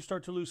dicey if you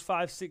start to lose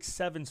 5, 6,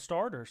 7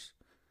 starters.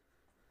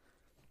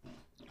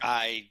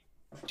 I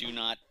do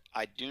not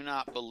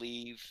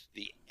believe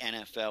the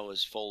NFL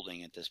is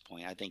folding at this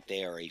point. I think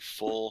they are a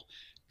full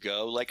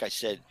go. Like I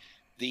said,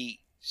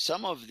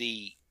 some of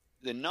the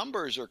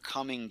numbers are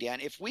coming down.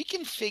 If we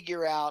can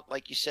figure out,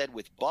 like you said,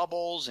 with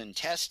bubbles and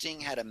testing,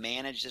 how to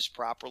manage this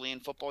properly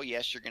in football,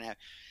 yes,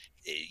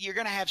 you're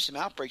gonna have some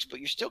outbreaks, but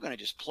you're still gonna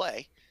just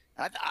play.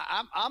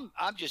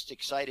 I'm just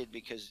excited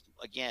because,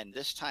 again,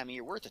 this time of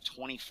year, we're at the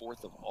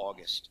 24th of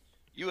August.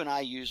 You and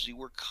I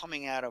we're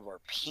coming out of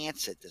our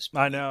pants at this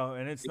point. I know,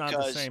 and it's not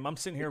the same. I'm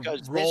sitting here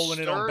rolling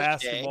it on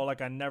basketball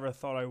like I never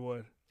thought I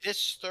would.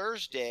 This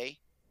Thursday,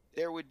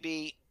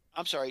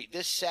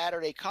 this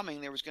Saturday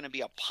coming, there was going to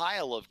be a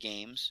pile of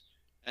games,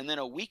 and then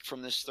a week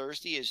from this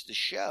Thursday is the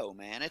show,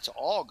 man. It's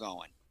all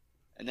going.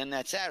 And then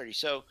that Saturday.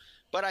 So,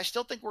 but I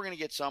still think we're going to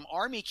get some.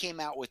 Army came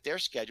out with their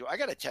schedule. I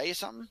got to tell you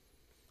something.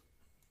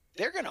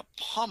 They're going to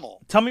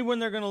pummel. Tell me when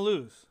they're going to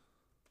lose.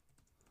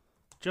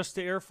 Just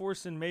the Air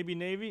Force and maybe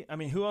Navy? I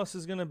mean, who else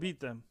is going to beat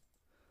them?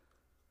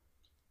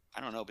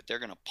 I don't know, but they're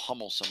going to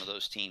pummel some of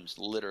those teams,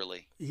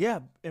 literally.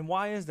 Yeah, and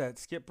why is that?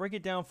 Skip, break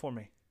it down for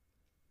me.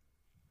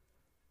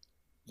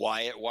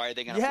 Why are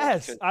they going to?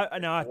 Yes,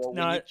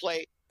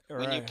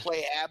 when you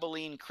play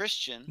Abilene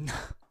Christian.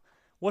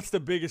 What's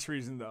the biggest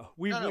reason, though?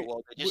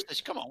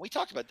 Come on. We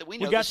talked about that. We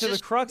got to the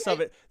crux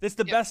of it. It's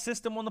the best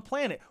system on the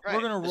planet. Right.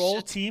 We're going to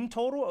roll team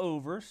total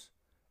overs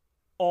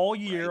all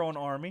year on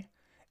Army,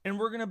 and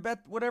we're going to bet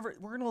whatever.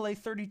 We're going to lay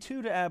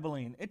 32 to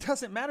Abilene. It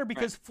doesn't matter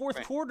because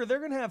fourth quarter, they're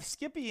going to have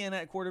Skippy in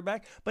at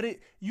quarterback, but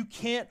you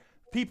can't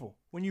 – people,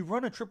 when you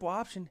run a triple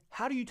option,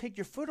 how do you take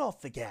your foot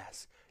off the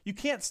gas? You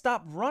can't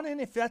stop running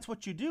if that's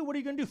what you do. What are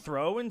you going to do,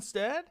 throw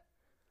instead?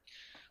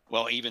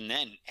 Well, even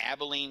then,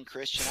 Abilene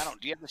Christian,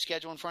 do you have the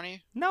schedule in front of you?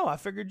 No, I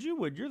figured you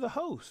would. You're the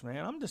host,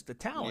 man. I'm just a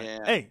talent. Yeah.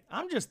 Hey,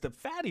 I'm just the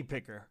fatty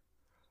picker.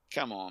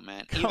 Come on,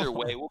 man. Either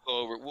way, we'll go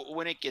over.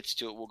 When it gets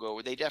to it, we'll go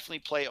over. They definitely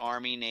play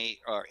Army,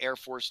 or Air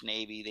Force,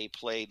 Navy. They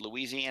played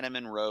Louisiana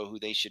Monroe, who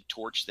they should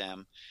torch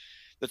them.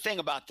 The thing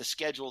about the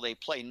schedule they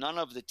play, none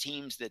of the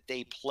teams that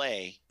they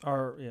play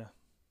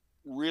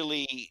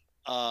really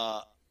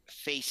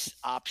face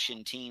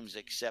option teams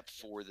except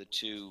for the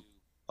 2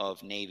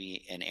 of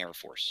Navy and Air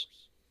Force.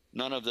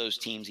 None of those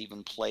teams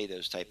even play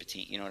those type of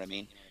teams. You know what I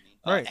mean?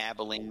 Right.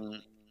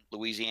 Abilene,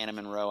 Louisiana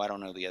Monroe. I don't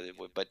know the other,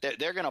 but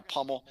they're going to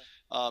pummel.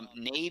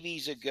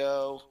 Navy's a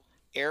go.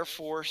 Air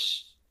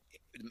Force,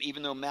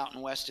 even though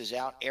Mountain West is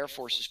out, Air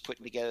Force is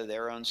putting together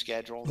their own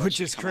schedule,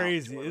 which is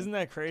crazy. Isn't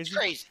that crazy? It's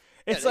crazy.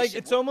 It's like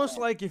it's almost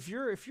like if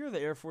you're the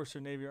Air Force or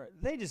Navy,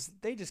 they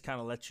just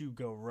kind of let you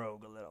go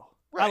rogue a little.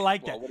 Right. I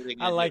like that.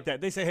 I like that.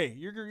 They say, hey,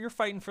 you're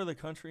fighting for the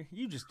country.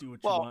 You just do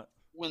what you want.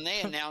 When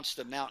they announced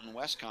the Mountain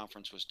West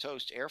Conference was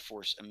toast, Air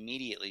Force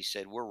immediately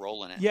said, we're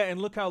rolling it. Yeah,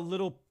 and look how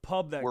little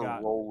pub that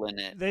got. We're rolling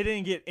it. They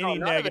didn't get any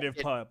negative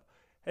pub.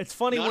 It's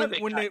funny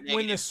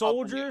when the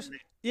soldiers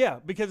 – yeah,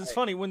 because it's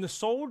funny. When the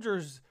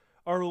soldiers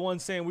are the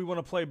ones saying we want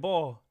to play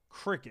ball,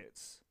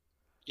 crickets.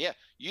 Yeah,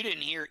 you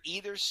didn't hear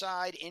either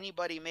side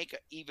anybody make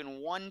even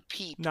one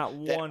peep. Not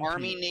one peep.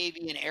 Army,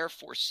 Navy, and Air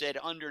Force said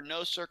under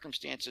no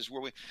circumstances were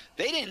we –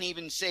 they didn't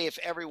even say if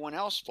everyone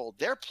else folded.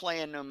 They're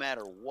playing no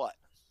matter what.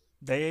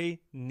 They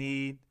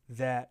need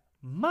that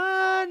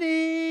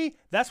money.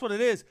 That's what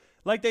it is.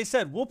 Like they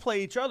said, we'll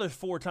play each other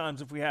 4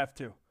 times if we have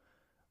to.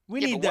 We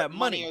need that money. What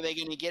money are they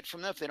going to get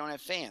from them if they don't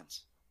have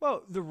fans?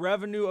 Well, the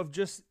revenue of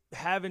just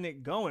having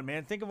it going,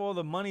 man. Think of all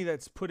the money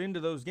that's put into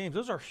those games.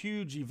 Those are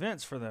huge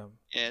events for them.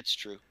 Yeah, it's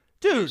true.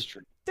 Dude, it's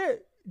true.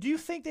 Do you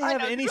think they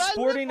have any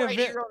sporting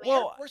event?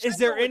 Well, is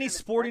there any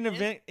sporting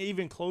event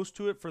even close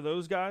to it for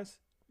those guys?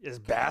 Is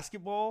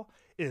basketball?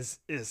 Is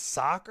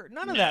soccer?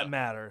 None of that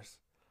matters.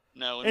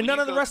 No, and none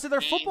of the rest of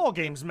their football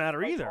games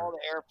matter either. All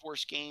the Air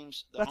Force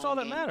games. That's all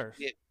that matters.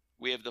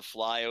 We have the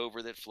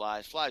flyover that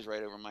flies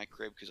right over my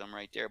crib because I'm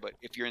right there. But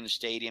if you're in the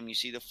stadium, you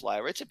see the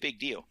flyover. It's a big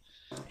deal.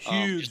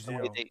 Huge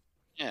deal.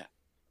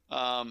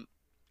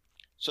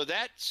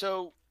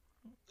 So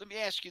Let me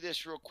ask you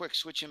this real quick,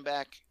 switching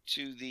back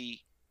to the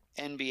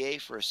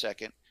NBA for a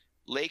second.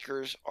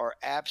 Lakers are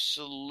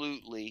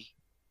absolutely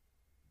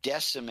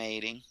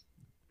decimating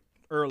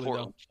Early,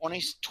 Portland,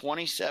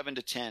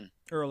 27-10.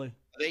 Early.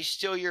 Are they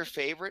still your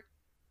favorite?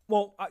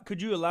 Well,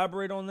 could you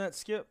elaborate on that,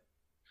 Skip?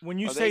 When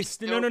you Are say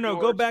they no, still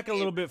go your back a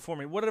little favorite? bit for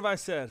me. What have I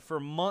said for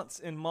months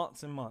and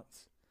months and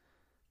months?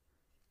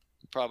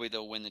 Probably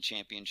they'll win the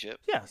championship.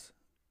 Yes,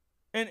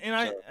 and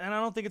I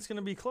don't think it's going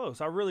to be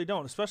close. I really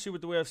don't, especially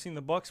with the way I've seen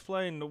the Bucks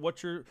play and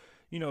what you're,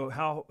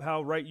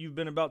 how right you've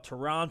been about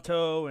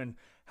Toronto and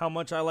how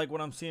much I like what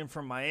I'm seeing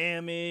from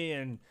Miami,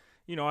 and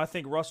I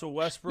think Russell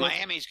Westbrook.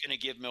 Miami's going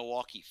to give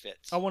Milwaukee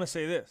fits. I want to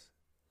say this.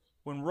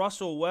 When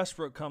Russell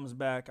Westbrook comes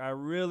back, I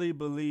really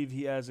believe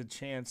he has a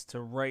chance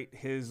to write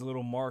his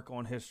little mark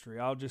on history.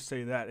 I'll just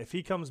say that. If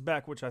he comes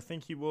back, which I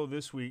think he will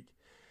this week,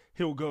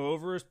 he'll go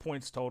over his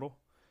points total.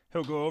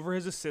 He'll go over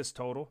his assist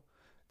total.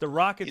 The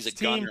Rockets'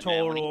 team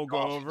total will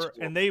go over,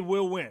 and they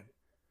will win.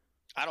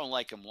 I don't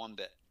like him one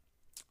bit.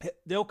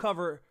 They'll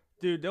cover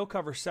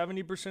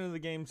 70% of the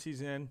games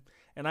he's in,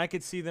 and I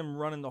could see them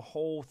running the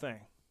whole thing.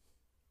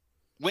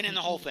 Winning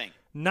the whole thing.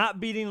 Not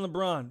beating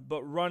LeBron,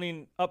 but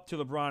running up to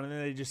LeBron, and then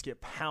they just get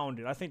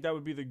pounded. I think that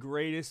would be the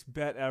greatest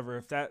bet ever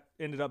if that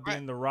ended up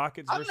being the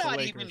Rockets versus the Lakers. I'm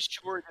not even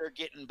sure they're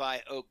getting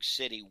by Oak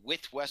City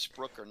with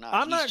Westbrook or not.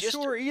 I'm not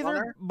sure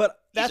either,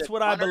 but that's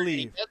what I believe.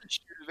 He doesn't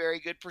shoot a very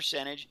good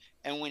percentage,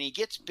 and when he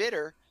gets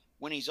bitter,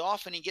 when he's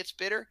off and he gets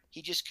bitter,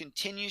 he just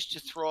continues to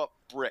throw up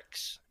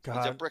bricks. God,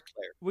 he's a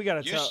bricklayer. We got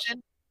to tell.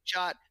 Houston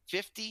shot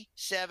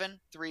 57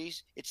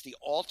 threes. It's the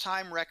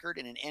all-time record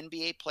in an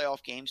NBA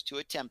playoff games to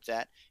attempt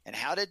that. And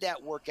how did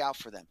that work out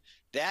for them?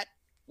 That,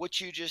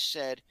 what you just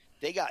said,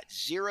 they got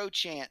zero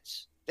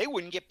chance. They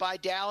wouldn't get by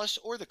Dallas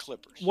or the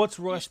Clippers. What's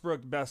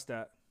Westbrook best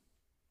at?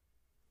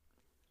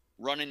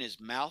 Running his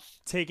mouth.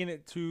 Taking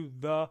it to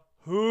the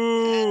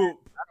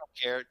hoop. I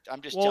don't care.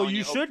 I'm just telling you. Well,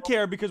 you should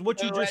care because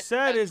what you just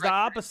said is the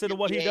opposite of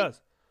what he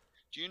does.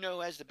 Do you know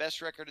who has the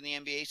best record in the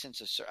NBA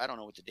since I don't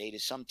know what the date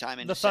is, sometime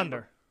in the December?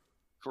 Thunder.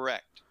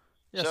 Correct.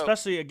 Yeah, so,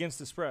 especially against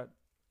the spread.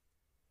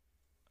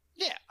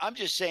 Yeah, I'm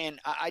just saying.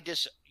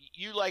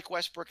 You like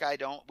Westbrook, I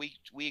don't.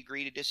 We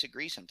agree to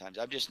disagree sometimes.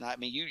 I'm just not. I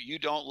mean, you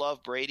don't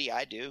love Brady,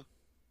 I do.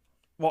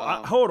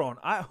 Well, hold on.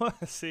 I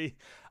see.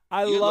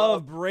 I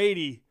love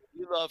Brady.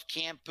 You love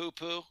Cam Poo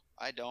Poo.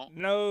 I don't.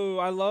 No,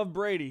 I love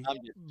Brady,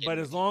 but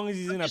as long as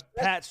he's in a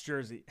Pats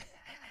jersey.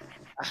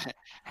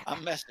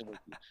 I'm messing with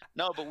you.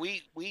 No, but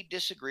we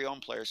disagree on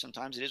players.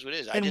 Sometimes it is what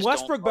it is. And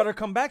Westbrook better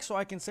come back so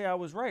I can say I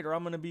was right, or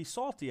I'm going to be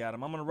salty at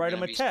him. I'm going to write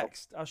him a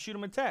text. I'll shoot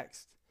him a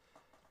text.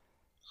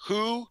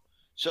 Who?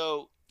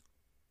 So,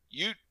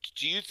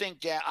 do you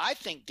think that? I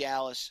think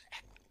Dallas.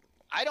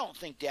 I don't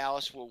think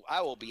Dallas will.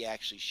 I will be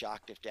actually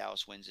shocked if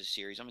Dallas wins this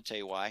series. I'm going to tell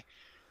you why.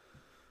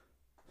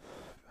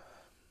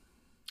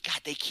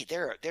 God,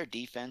 their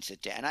defense,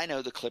 and I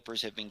know the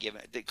Clippers have been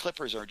given. The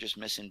Clippers are just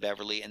missing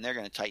Beverly, and they're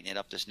going to tighten it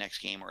up this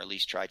next game, or at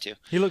least try to.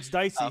 He looks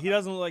dicey. He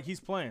doesn't look like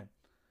he's playing.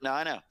 No,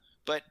 I know,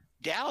 but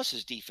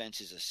Dallas's defense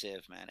is a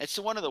sieve, man. It's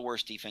one of the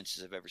worst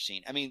defenses I've ever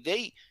seen. I mean,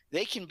 they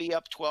can be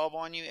up 12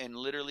 on you, and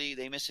literally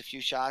they miss a few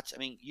shots. I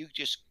mean, you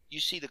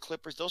see the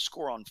Clippers; they'll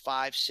score on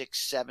 5,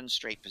 6, 7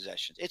 straight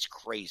possessions. It's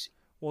crazy.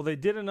 Well, they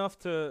did enough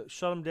to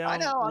shut him down. I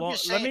know. I'm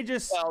just saying. Let me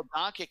just. Well,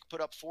 Doncic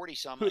put up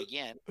 40-something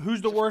again.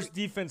 Who's the worst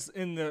defense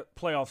in the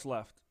playoffs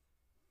left?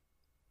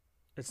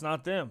 It's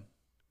not them.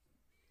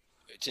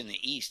 It's in the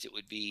East. It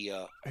would be.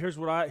 Here's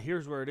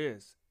where it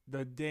is.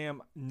 The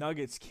damn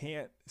Nuggets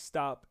can't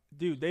stop.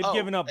 Dude, they've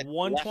given up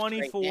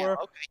 124,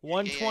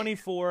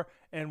 124,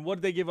 and what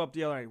did they give up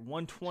the other night?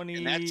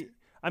 120.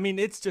 I mean,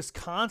 it's just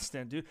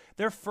constant, dude.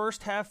 Their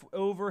first half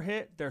over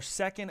hit, their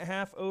second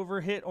half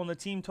over hit on the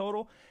team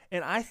total,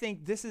 and I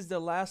think this is the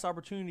last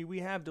opportunity we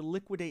have to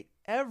liquidate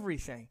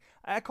everything.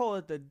 I call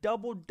it the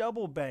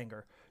double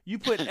banger. You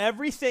put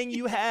everything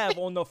you have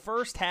on the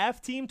first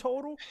half team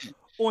total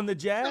on the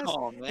Jazz,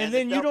 and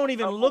then you don't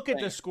even look at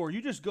the score.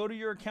 You just go to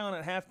your account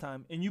at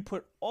halftime, and you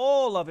put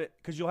all of it,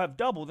 because you'll have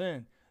double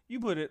then. You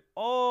put it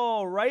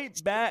all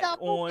right back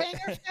on.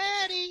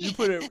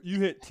 You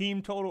hit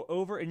team total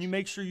over, and you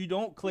make sure you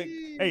don't click.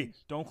 Hey,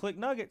 don't click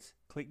Nuggets.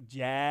 Click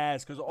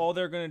Jazz, because all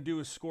they're going to do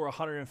is score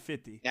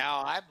 150. Now,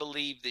 I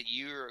believe that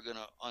you're going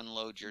to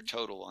unload your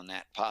total on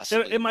that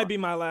possibly. It might be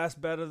my last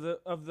bet of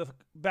the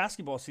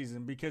basketball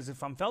season, because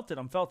if I'm felt it,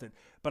 I'm felt it.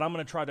 But I'm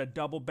going to try to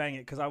double bang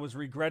it because I was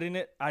regretting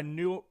it. I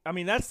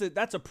mean, that's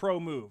a pro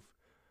move.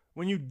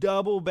 When you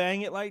double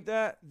bang it like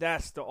that,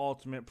 that's the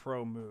ultimate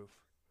pro move.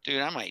 Dude,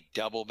 I might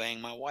double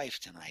bang my wife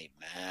tonight,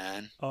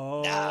 man.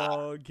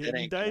 Oh,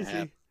 getting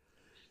dicey.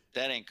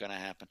 That ain't going to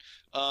happen.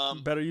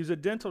 Better use a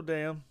dental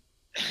dam.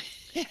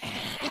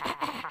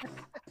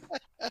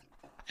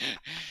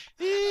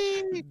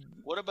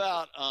 What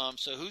about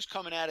so who's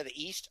coming out of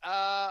the East?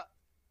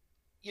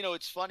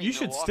 It's funny. You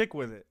should stick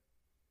with it.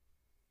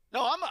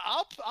 No,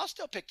 I'll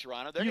still pick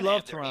Toronto. You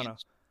love Toronto.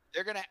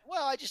 They're gonna.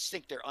 Well, I just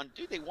think dude.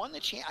 They won the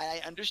champ.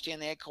 I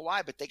understand they had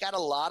Kawhi, but they got a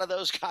lot of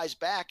those guys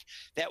back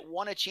that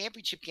won a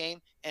championship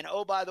game. And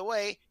oh, by the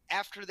way,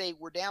 after they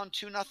were down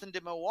 2-0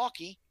 to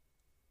Milwaukee,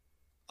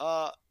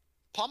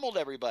 pummeled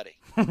everybody.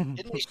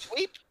 Didn't they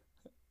sweep?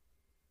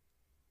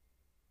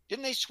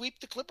 Didn't they sweep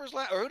the Clippers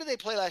last? Or who did they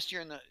play last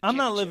year in the? I'm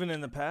not living in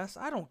the past.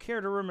 I don't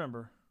care to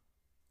remember.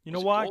 You know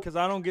why? Because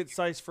I don't get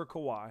sized for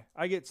Kawhi.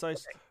 I get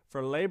sized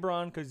for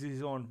LeBron because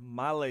he's on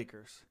my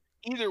Lakers.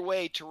 Either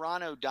way,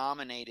 Toronto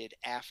dominated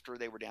after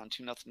they were down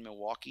 2-0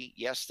 Milwaukee.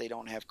 Yes, they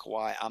don't have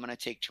Kawhi. I'm going to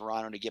take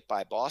Toronto to get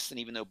by Boston,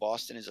 even though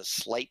Boston is a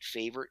slight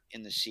favorite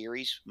in the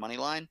series money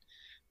line.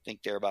 I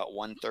think they're about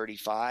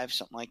 135,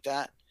 something like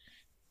that.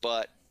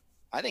 But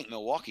I think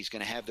Milwaukee's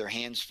going to have their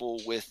hands full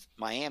with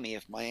Miami.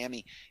 If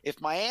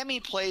Miami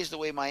plays the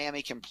way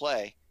Miami can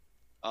play,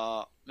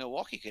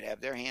 Milwaukee could have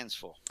their hands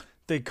full.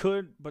 They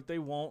could, but they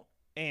won't.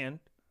 And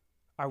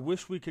I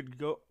wish we could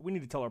go. We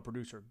need to tell our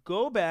producer,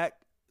 go back.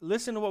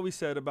 Listen to what we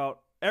said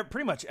about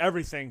pretty much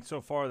everything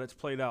so far that's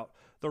played out.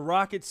 The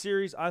Rocket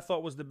series I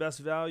thought was the best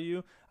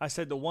value. I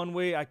said the one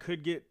way I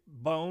could get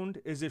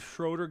boned is if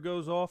Schroeder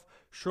goes off.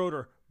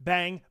 Schroeder,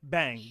 bang,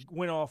 bang,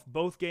 went off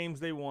both games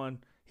they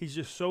won. He's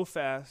just so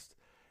fast.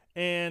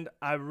 And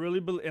I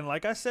really believe, and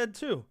like I said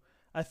too,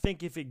 I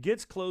think if it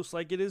gets close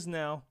like it is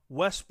now,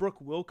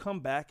 Westbrook will come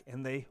back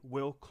and they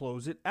will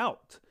close it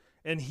out.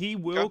 And he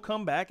will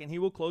come back and he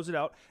will close it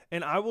out.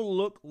 And I will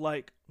look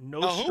like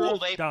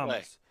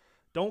Nostradamus.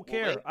 Don't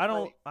care. I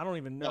don't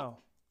even know. No.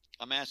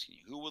 I'm asking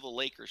you, who will the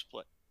Lakers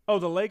play? Oh,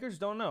 the Lakers?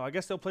 Don't know. I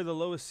guess they'll play the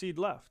lowest seed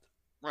left.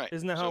 Right.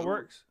 Isn't that how it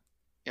works?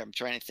 Yeah, I'm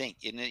trying to think.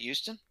 Isn't it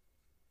Houston?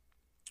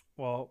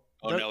 Well.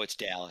 No, it's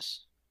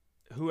Dallas.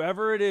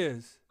 Whoever it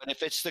is. But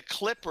if it's the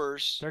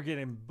Clippers, they're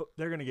going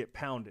to get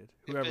pounded.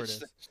 Whoever it is.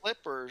 If it's the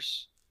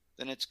Clippers,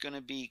 then it's going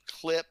to be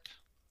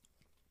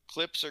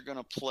Clips are going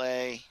to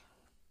play.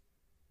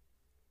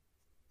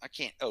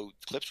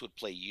 Clips would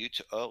play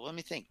Utah. Oh, let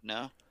me think.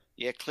 No.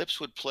 Yeah, Clips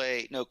would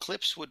play the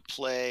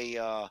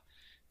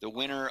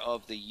winner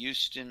of the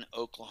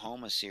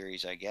Houston-Oklahoma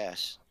series, I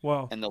guess.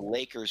 Well, and the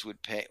Lakers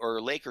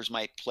Lakers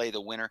might play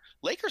the winner.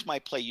 Lakers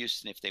might play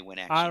Houston if they win.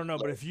 Actually, I don't know,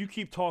 but if you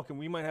keep talking,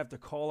 we might have to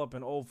call up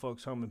an old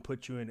folks home and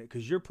put you in it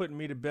because you're putting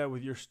me to bed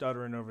with your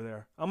stuttering over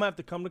there. I'm gonna have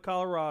to come to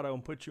Colorado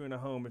and put you in a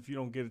home if you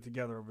don't get it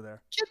together over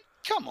there.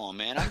 Come on,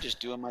 man! I'm just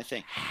doing my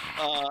thing.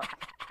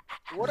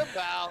 What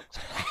about?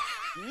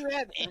 Do you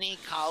have any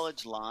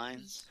college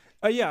lines?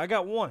 Yeah, I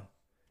got one.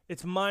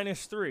 It's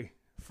 -3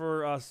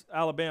 for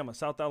Alabama,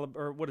 South Alabama,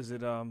 or what is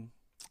it? Austin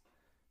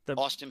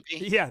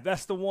Peay. Yeah,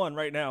 that's the one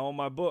right now on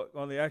my book,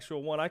 on the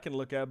actual one I can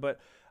look at.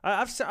 But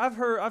I've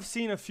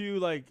seen a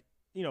few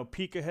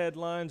Pika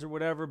headlines or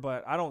whatever,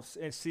 but I don't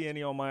see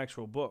any on my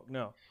actual book.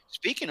 No.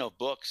 Speaking of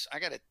books,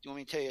 you want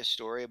me to tell you a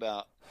story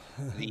about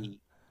the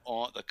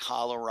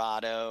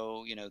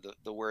Colorado,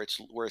 the where it's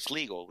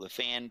legal, the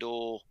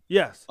FanDuel.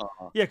 Yes.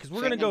 Yeah, because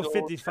we're gonna go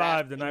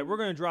 55 tonight. We're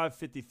gonna drive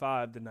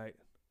 55 tonight.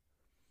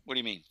 What do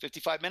you mean?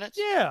 55 minutes?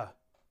 Yeah.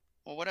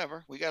 Well,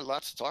 whatever. We got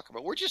lots to talk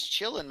about. We're just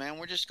chilling, man.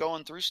 We're just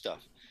going through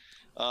stuff.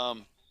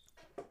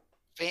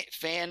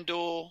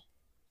 FanDuel,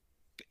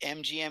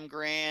 MGM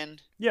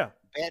Grand. Yeah.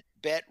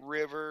 Bet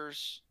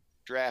Rivers,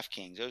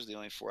 DraftKings. Those are the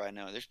only four I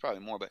know. There's probably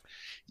more, but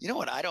you know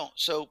what?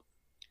 So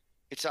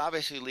it's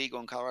obviously legal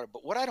in Colorado,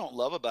 but what I don't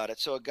love about it,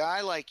 so a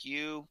guy like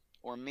you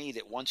or me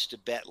that wants to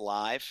bet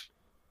live,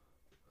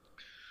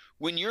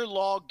 when you're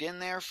logged in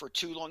there for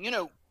too long,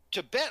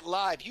 to bet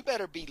live, you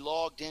better be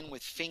logged in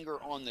with finger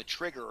on the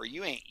trigger, or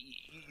you ain't.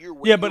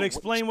 Yeah, but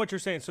explain what you're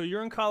saying. So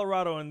you're in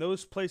Colorado, and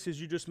those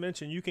places you just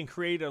mentioned, you can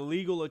create a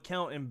legal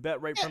account and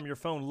bet right from your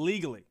phone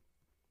legally.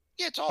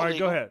 Yeah, it's all right,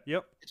 legal. Go ahead.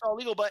 Yep. It's all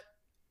legal, but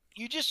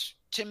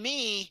to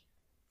me,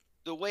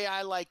 the way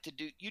I like to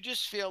do, you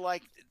just feel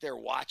like they're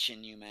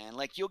watching you, man.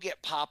 Like you'll get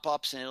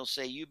pop-ups, and it'll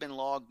say you've been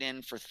logged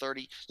in for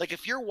 30. Like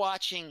if you're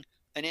watching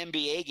an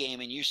NBA game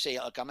and you say,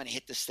 look, I'm going to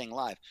hit this thing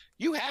live.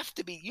 You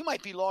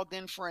might be logged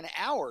in for an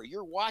hour.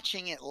 You're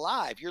watching it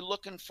live. You're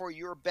looking for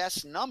your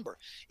best number.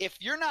 If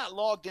you're not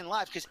logged in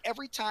live, because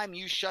every time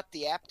you shut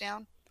the app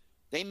down,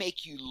 they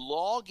make you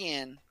log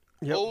in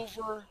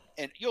over,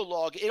 and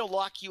it'll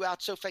lock you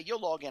out so fast. You'll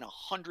log in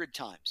 100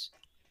 times.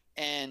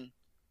 And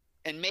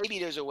maybe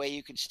there's a way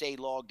you can stay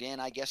logged in.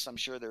 I guess I'm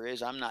sure there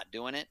is. I'm not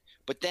doing it.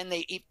 But then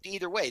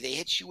either way, they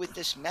hit you with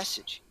this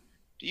message.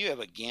 Do you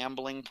have a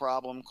gambling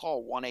problem?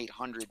 Call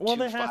 1-800-25. Well,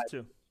 they have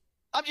to.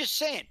 I'm just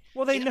saying.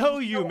 Well, they know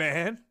you,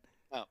 man.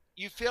 No,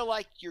 you feel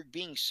like you're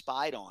being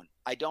spied on.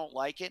 I don't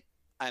like it.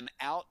 I'm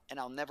out, and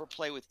I'll never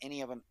play with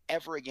any of them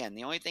ever again.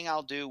 The only thing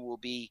I'll do will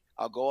be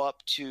I'll go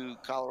up to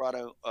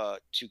Colorado,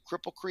 to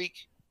Cripple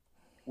Creek,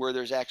 where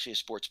there's actually a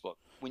sports book.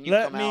 When you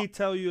Let me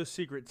tell you a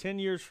secret. 10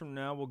 years from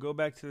now, we'll go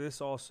back to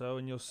this also,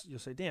 and you'll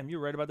say, damn,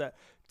 you're right about that.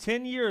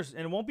 10 years,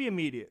 and it won't be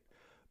immediate,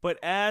 but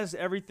as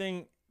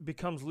everything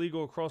becomes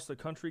legal across the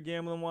country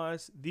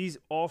gambling-wise, these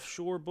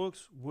offshore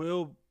books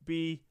will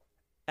be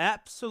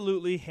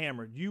absolutely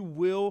hammered. You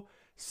will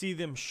see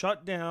them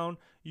shut down.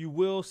 You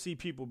will see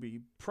people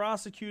be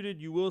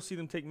prosecuted. You will see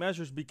them take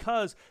measures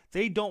because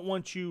they don't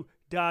want you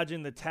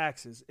dodging the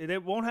taxes.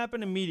 It won't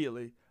happen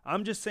immediately.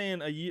 I'm just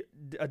saying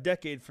a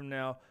decade from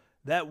now,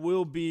 that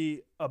will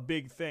be a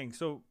big thing.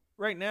 So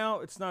right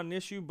now, it's not an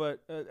issue,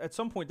 but at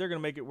some point, they're going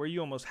to make it where you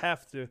almost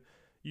have to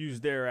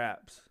use their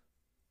apps.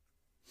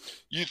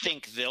 You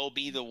think they'll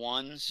be the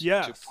ones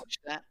Yes. to push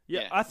that?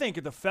 Yeah, I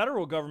think the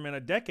federal government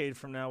a decade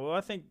from now, well, I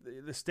think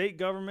the state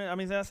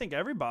government, I think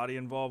everybody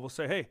involved will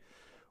say, hey,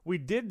 we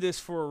did this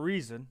for a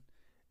reason,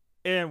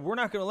 and we're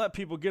not going to let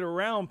people get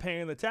around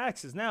paying the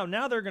taxes. Now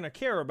they're going to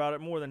care about it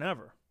more than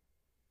ever.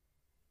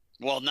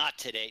 Well, not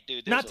today,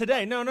 dude. Not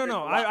today. No.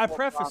 I more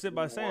preface it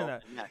by in the saying world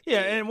that. than that. Yeah,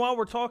 and while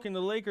we're talking,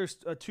 the Lakers,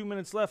 2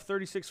 minutes left,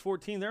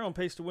 36-14, they're on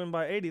pace to win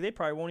by 80. They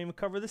probably won't even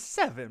cover the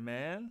 7,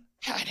 man.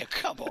 Kind of,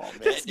 come on, man.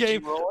 This Did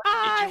game, you roll it?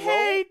 I Did you roll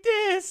it? hate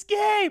this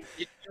game.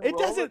 Did you It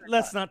roll doesn't. or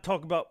Let's not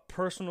talk about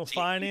personal you didn't,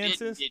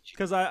 finances did you?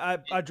 because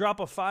I drop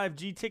a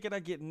 5G ticket, I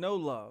get no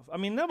love. I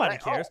mean, nobody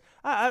Right. cares.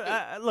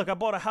 I look. I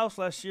bought a house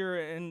last year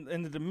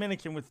in the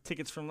Dominican with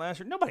tickets from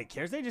last year. Nobody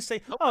cares. They just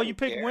say, "Oh, Nobody you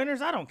pick cares.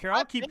 winners." I don't care. I'll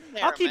I've keep been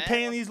there, I'll keep man.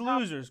 paying these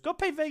losers. Go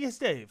pay Vegas,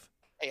 Dave.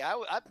 Hey,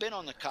 I've been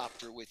on the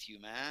copter with you,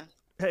 man.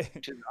 Hey,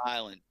 To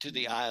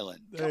the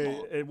island. Come hey,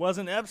 on. it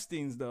wasn't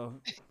Epstein's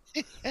though.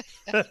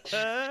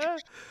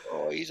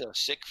 Oh, he's a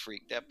sick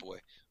freak, that boy.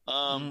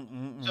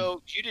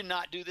 So you did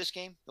not do this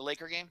game, the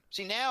Laker game?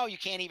 See, now you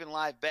can't even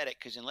live bet it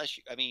because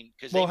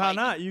Well, how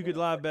not? You could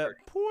live bet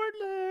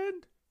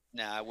Portland.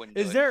 Nah, I wouldn't.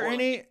 Do Is it. there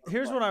Portland- any?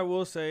 Here's what I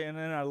will say, and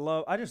then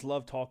I just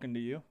love talking to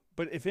you.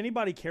 But if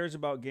anybody cares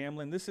about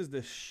gambling, this is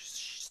the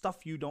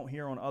stuff you don't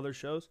hear on other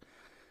shows.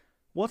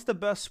 What's the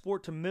best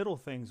sport to middle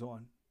things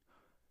on?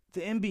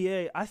 The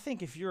NBA. I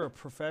think if you're a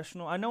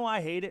professional, I know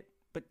I hate it,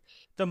 but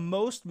the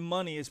most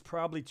money is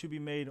probably to be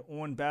made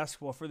on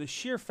basketball for the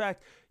sheer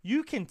fact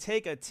you can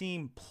take a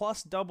team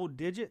plus double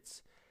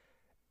digits,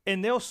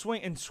 and they'll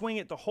swing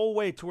it the whole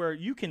way to where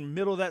you can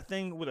middle that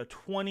thing with a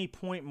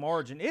 20-point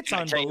margin. It's Can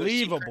I tell you a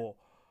secret? unbelievable.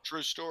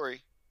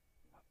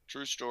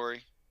 True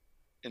story.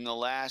 In the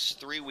last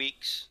 3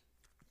 weeks,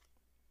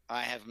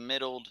 I have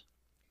middled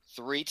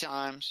 3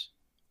 times.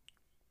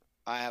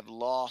 I have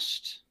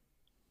lost.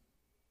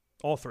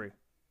 All three.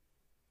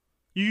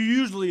 You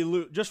usually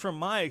lose, just from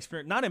my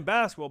experience, not in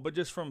basketball, but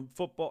just from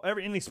football,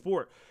 any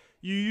sport.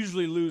 You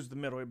usually lose the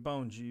middle. It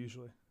bones you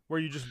usually, where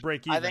you just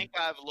break even.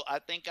 I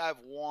think I've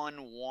won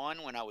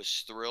one when I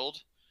was thrilled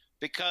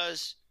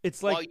because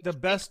It's while like you the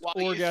think- best while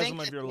you orgasm think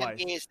of that your the life.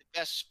 NBA is the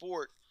best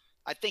sport.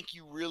 I think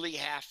you really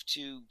have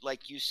to,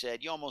 like you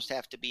said, you almost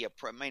have to be a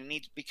pro.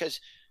 Because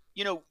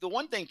the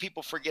one thing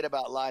people forget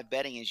about live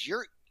betting is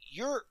you're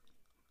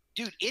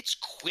dude. It's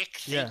quick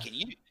Yeah.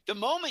 thinking. The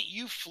moment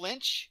you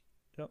flinch.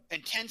 Yep.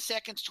 In 10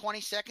 seconds, 20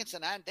 seconds,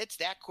 and it's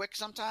that quick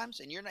sometimes,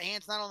 and your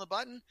hand's not on the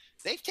button,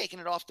 they've taken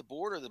it off the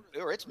board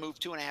or it's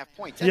moved 2.5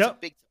 points. That's Yep. a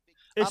big.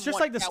 It's I'm just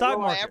one- like the now, stock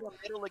will market. I ever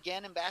middle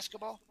again in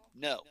basketball?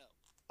 No.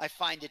 I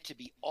find it to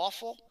be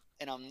awful,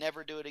 and I'll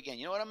never do it again.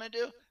 You know what I'm going to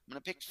do? I'm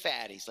going to pick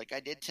fatties like I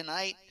did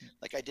tonight,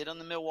 like I did on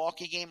the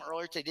Milwaukee game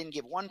earlier today. Didn't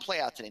give one play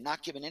out today,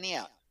 not giving any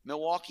out.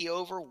 Milwaukee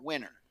over,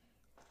 winner.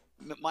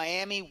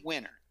 Miami,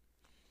 winner.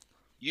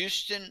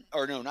 Houston,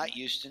 or no, not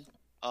Houston.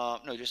 No,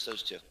 just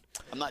those two.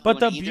 I'm not But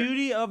the doing either.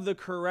 beauty of the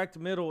correct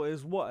middle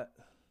is what?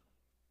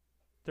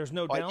 There's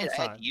no Oh, I had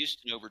downside.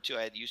 Houston over 2.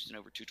 I had Houston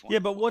over 220. Yeah,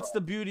 but what's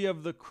the beauty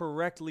of the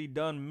correctly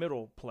done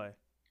middle play?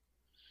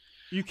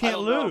 You I can't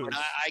don't know, lose. but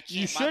I can't.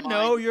 You my should mind-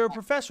 know you're a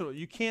professional.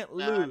 You can't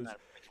No, I'm lose. not.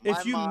 If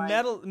My you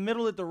mind-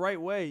 middle it the right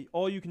way,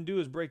 all you can do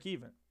is break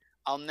even.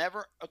 I'll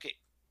never. Okay.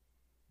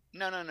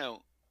 No.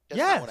 That's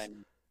Yes. not what I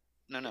mean.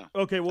 No.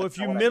 Okay, well, That's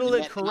if you not what I middle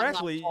meant, it and I'm not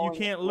correctly, you following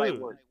can't the right lose.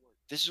 word.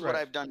 This is Right. what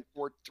I've done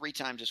 3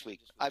 times this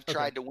week. I've Okay.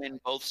 tried to win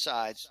both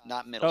sides,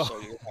 not middle. Oh. So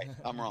you're right.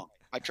 I'm wrong.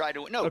 I tried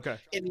to win. No. Okay.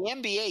 In the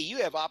NBA, you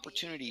have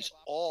opportunities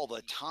all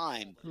the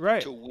time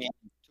Right. to win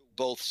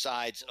both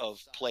sides of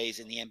plays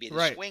in the NBA. The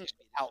Right. swings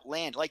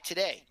outland. Like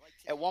today,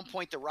 at one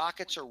point the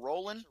Rockets are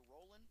rolling.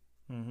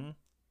 Mm-hmm.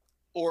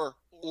 Or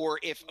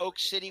if Oak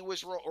City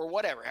was or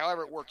whatever,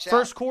 however it works out.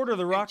 First quarter,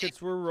 the Rockets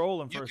were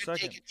rolling for You a can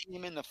second. take a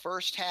team in the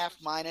first half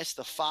minus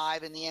the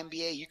 5 in the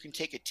NBA. You can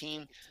take a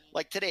team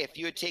like today. If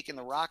you had taken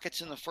the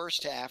Rockets in the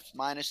first half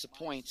minus the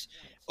points,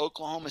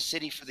 Oklahoma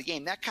City for the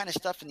game. That kind of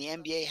stuff in the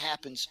NBA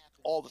happens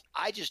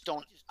I just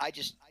don't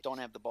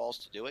have the balls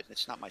to do it.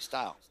 It's not my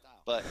style.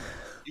 But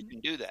you can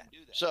do that.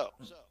 So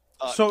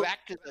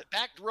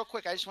back real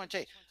quick. I just want to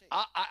tell you.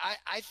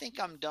 I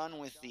think I'm done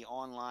with the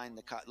online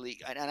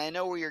league, and I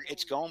know where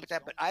it's going with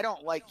that, but I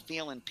don't like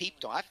feeling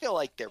peeped on. I feel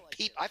like they're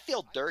I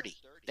feel dirty.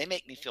 They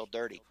make me feel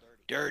dirty.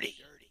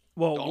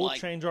 Well, Don't we'll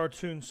like- change our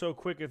tune so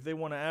quick if they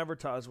want to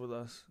advertise with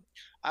us.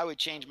 I would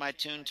change my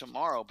tune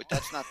tomorrow, but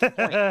that's not the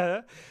point.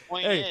 The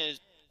point Hey, is,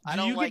 I Do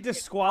don't you like get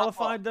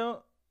disqualified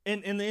though?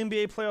 In the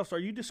NBA playoffs, are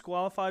you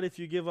disqualified if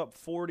you give up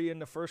 40 in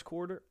the first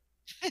quarter?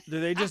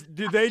 Do they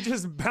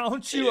just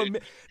bounce you?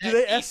 Dude, Do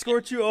they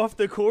escort you off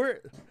the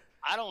court?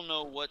 I don't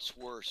know what's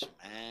worse,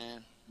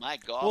 man. My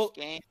golf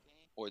game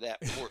or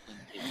that Portland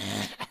game.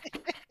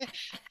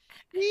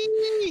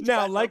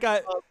 Now, like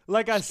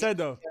I said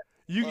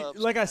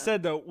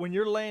though, when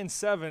you're laying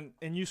 7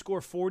 and you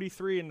score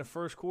 43 in the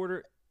first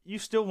quarter, you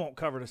still won't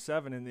cover the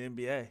 7 in the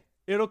NBA.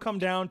 It'll come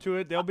down to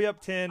it. They'll be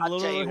up 10.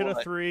 Lillard will hit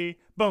a 3.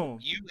 Boom.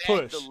 You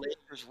push. had the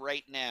Lakers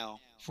right now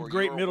for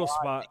Great your middle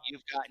wad spot. that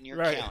you've got in your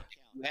Right. count.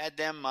 You had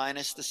them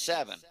minus the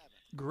 7.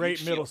 Great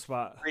You'd middle feel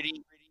spot.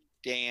 Pretty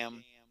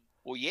damn.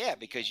 Well, yeah,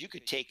 because you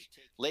could take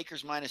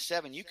Lakers minus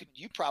 7. You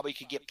probably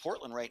could get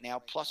Portland right now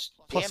plus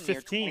damn near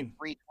 15.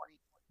 23.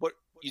 What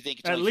you think?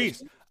 It's At only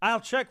least. 15? I'll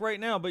check right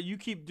now, but you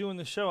keep doing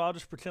the show. I'll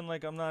just pretend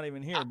like I'm not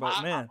even here.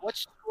 But, man.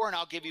 What's the score? And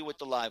I'll give you what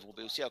the live will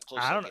be. We'll see how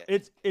close I don't know.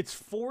 get. It's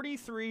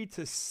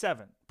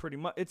 43-7, pretty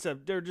much.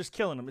 They're just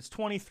killing them. It's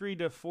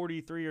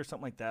 23-43 or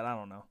something like that. I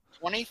don't know.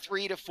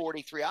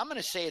 23-43. I'm going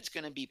to say it's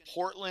going to be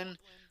Portland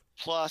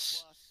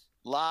plus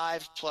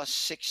live plus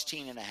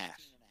 16.5.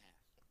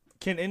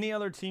 Can any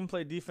other team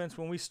play defense?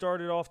 When we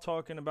started off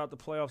talking about the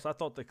playoffs, I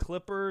thought the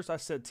Clippers. I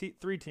said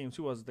 3 teams.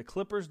 Who was it? The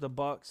Clippers, the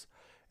Bucks,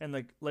 and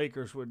the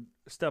Lakers would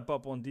step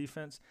up on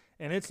defense.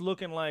 And it's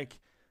looking like,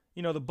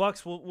 the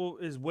Bucks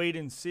is wait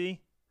and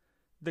see.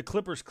 The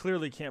Clippers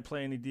clearly can't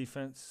play any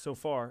defense so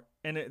far,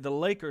 and the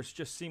Lakers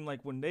just seem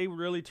like when they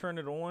really turn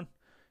it on,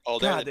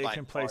 God, they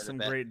can play some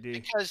great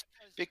D.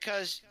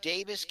 Because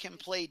Davis can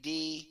play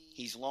D.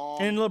 He's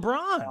long. And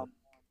LeBron.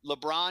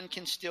 LeBron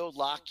can still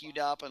lock you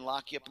up and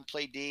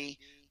play D.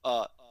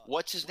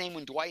 What's his name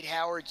when Dwight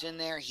Howard's in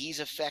there? He's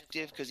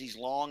effective because he's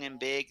long and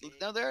big.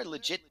 No, they're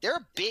legit.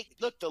 They're big.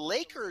 Look, the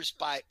Lakers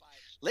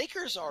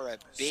are a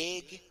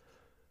big,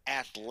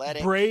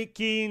 athletic.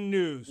 Breaking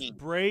news.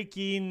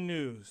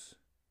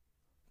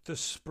 The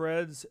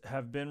spreads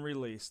have been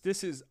released.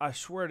 This is, I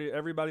swear to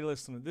everybody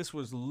listening, this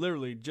was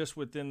literally just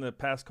within the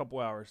past couple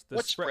hours.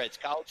 What spreads?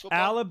 College football?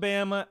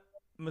 Alabama,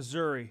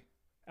 Missouri.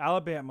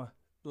 Alabama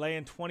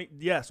laying 20.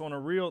 Yes, on a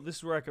real, this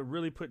is where I could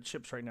really put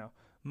chips right now.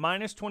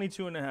 Minus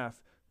 22.5.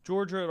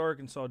 Georgia at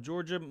Arkansas.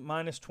 Georgia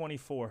minus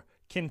 24.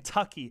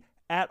 Kentucky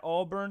at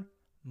Auburn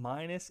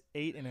minus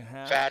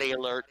 8.5. Fatty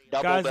alert.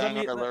 Double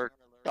banger alert.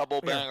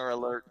 Double banger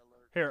alert.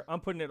 Here, I'm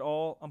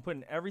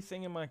putting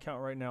everything in my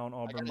account right now on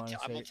Auburn minus 8.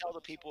 I'm going to tell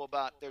the people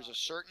about, there's a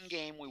certain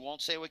game. We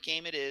won't say what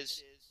game it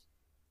is.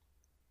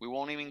 We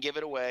won't even give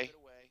it away.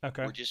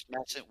 Okay. We're just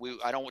messing.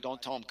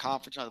 Don't tell them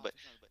conference, but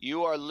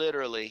you are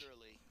literally,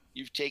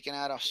 you've taken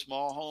out a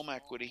small home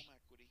equity,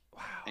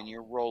 and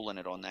you're rolling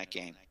it on that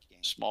game.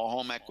 Small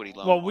home equity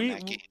loan on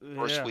that game.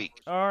 First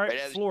week. All right,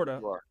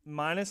 Florida,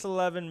 minus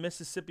 11,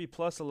 Mississippi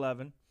plus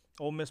 11,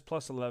 Ole Miss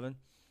plus 11.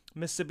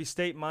 Mississippi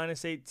State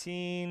minus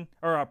 18,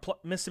 or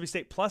Mississippi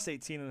State plus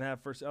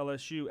 18.5 versus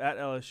LSU at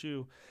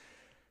LSU.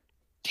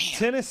 Damn.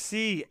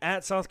 Tennessee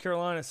at South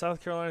Carolina.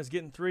 South Carolina is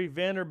getting 3.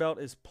 Vanderbilt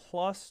is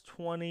plus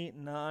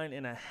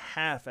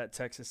 29.5 at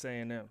Texas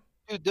A&M.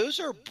 Dude, those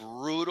are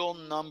brutal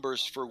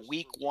numbers for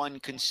week 1,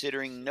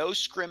 considering no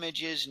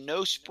scrimmages,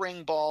 no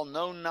spring ball,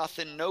 no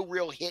nothing, no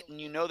real hitting.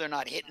 They're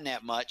not hitting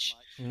that much.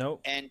 Nope.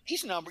 And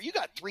these numbers, you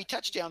got 3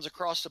 touchdowns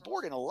across the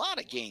board in a lot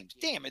of games.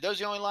 Damn, are those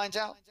the only lines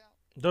out?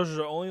 Those are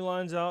the only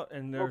lines out,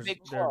 and they're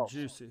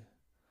juicy.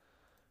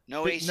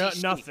 No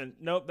ACC. Nothing.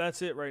 Nope,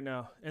 that's it right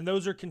now. And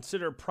those are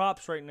considered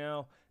props right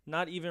now,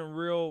 not even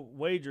real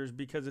wagers,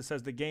 because it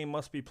says the game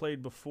must be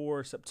played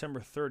before September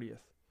 30th.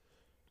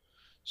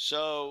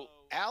 So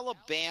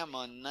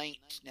Alabama,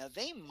 now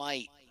they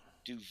might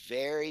do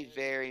very,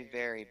 very,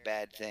 very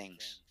bad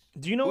things.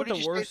 Do you know what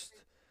the worst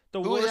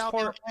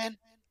part? Playing?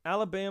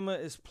 Alabama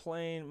is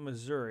playing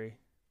Missouri.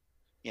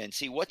 Yeah, and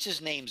see, what's his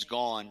name's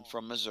gone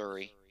from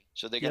Missouri.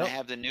 So they're going to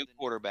have the new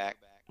quarterback.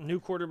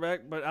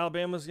 But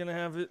Alabama's going to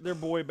have their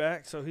boy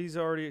back, so he's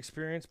already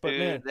experienced. But,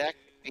 dude,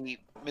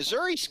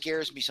 Missouri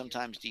scares me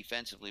sometimes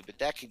defensively, but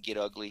that could get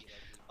ugly.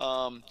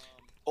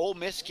 Ole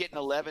Miss getting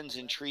 11's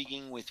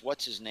intriguing with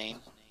what's his name,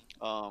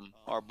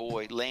 our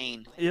boy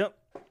Lane. Yep.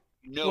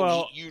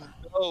 No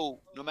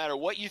matter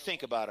what you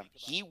think about him,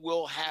 he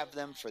will have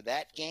them for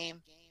that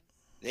game.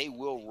 They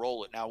will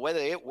roll it. Now, whether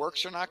it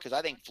works or not, because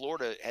I think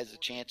Florida has a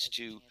chance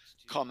to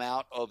come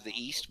out of the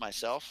East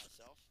myself.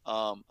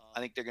 I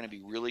think they're going to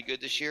be really good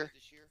this year.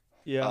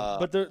 Yeah,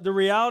 but the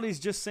reality is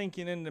just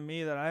sinking into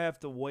me that I have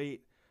to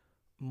wait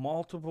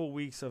multiple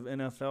weeks of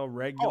NFL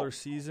regular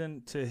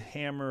season to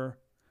hammer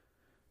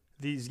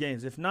these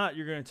games. If not,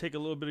 you're going to take a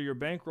little bit of your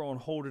bankroll and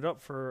hold it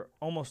up for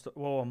almost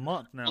a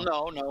month now.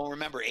 No.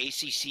 Remember,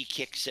 ACC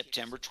kicks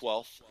September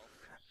 12th.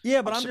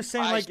 Yeah, but I'm just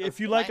saying, like, if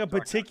you like a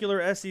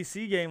particular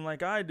SEC game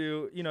like I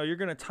do, you're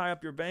going to tie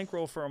up your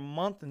bankroll for a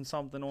month and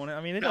something on it.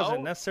 I mean, it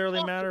doesn't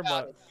necessarily matter,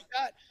 but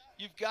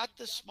you've got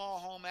the small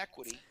home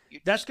equity.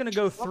 That's going to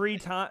go 3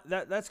 times.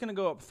 That's going to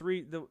go up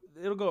 3.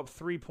 It'll go up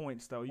 3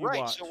 points though. You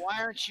watch. So why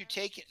aren't you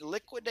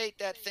liquidate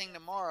that thing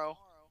tomorrow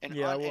and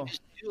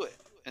just do it?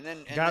 And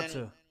then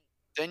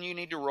then you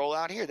need to roll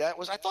out here.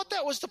 I thought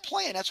that was the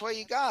plan. That's why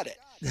you got it.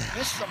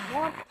 Missed the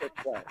mark with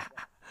that.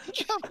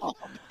 Come on,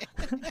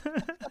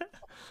 man.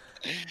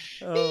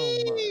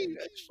 Oh my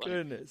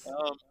goodness.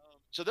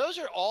 So those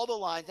are all the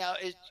lines. Now,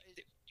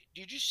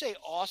 did you say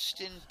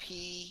Austin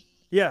P?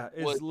 Yeah,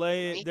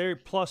 they're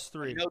plus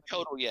 3. No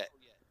total yet.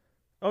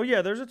 Oh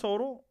yeah, there's a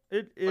total.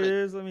 It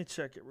is. Let me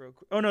check it real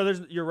quick. Oh no,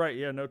 you're right.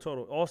 Yeah, no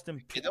total.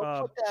 Austin. They'll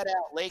put that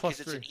out late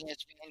because it's an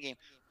ESPN game.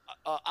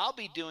 I'll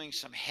be doing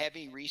some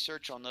heavy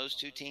research on those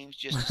two teams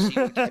just to see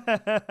what type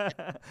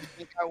you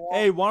think I want.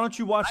 Hey, why don't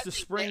you watch I the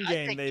think spring I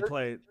game think they they're-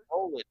 played?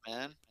 Roll it,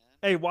 man.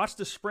 Hey, watch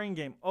the spring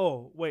game.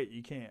 Oh, wait,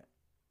 you can't.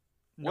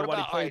 What Nobody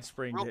about, all played right,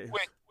 spring real games.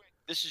 quick,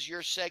 this is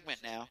your segment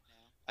now.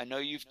 I know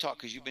you've talked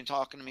because you've been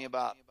talking to me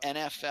about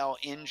NFL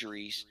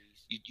injuries.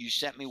 You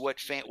sent me what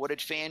did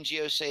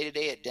Fangio say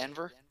today at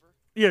Denver?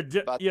 Yeah,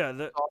 about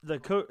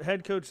the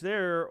head coach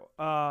there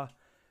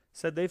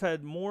said they've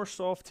had more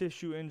soft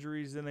tissue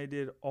injuries than they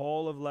did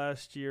all of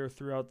last year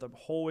throughout the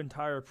whole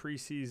entire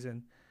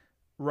preseason.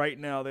 Right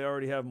now, they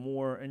already have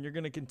more, and you're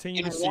going to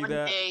continue In to see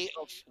that.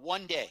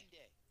 One day.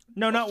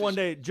 No, of not one phys-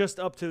 day, just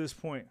up to this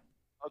point.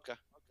 Okay.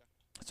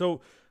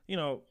 So,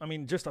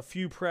 just a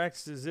few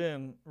practices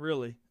in,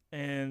 really,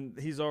 and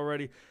he's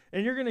already –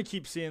 and you're going to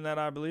keep seeing that,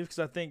 I believe, because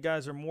I think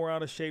guys are more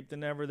out of shape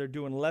than ever. They're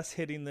doing less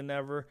hitting than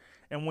ever.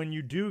 And when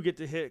you do get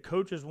to hit,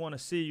 coaches want to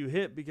see you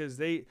hit because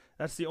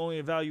that's the only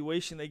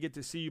evaluation they get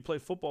to see you play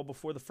football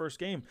before the first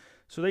game.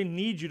 So they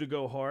need you to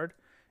go hard.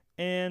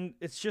 And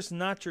it's just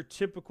not your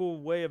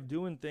typical way of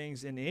doing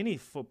things in any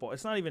football.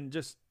 It's not even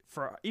just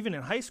even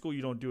in high school,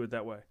 you don't do it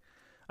that way.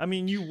 I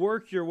mean, you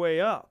work your way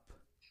up.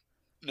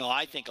 No,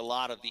 I think a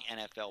lot of the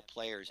NFL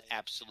players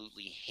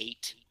absolutely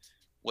hate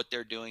what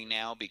they're doing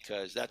now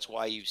because that's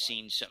why you've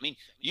seen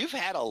you've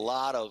had a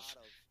lot of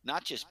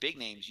not just big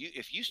names.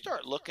 If you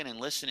start looking and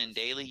listening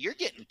daily, you're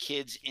getting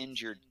kids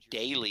injured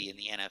daily in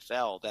the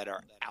NFL that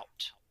are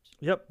out.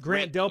 Yep,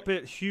 Grant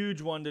Delpit,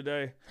 huge one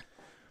today.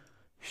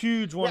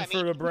 Huge one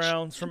for the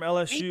Browns from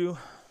LSU.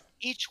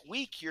 Each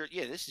week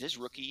this is his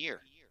rookie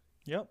year.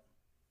 Yep.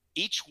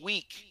 Each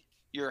week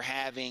you're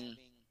having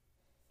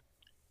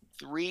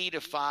 3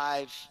 to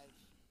 5,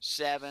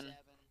 7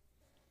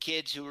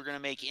 kids who are going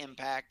to make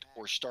impact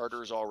or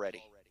starters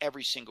already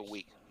every single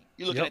week.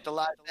 You looking at the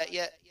live bet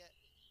yet?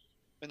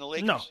 In the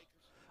Lakers? No.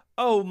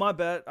 Oh, my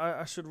bad.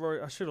 I should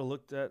have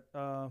looked at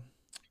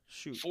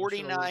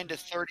 49 to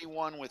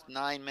 31 with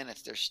 9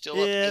 minutes. They're still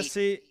up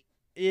 8.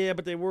 Yeah,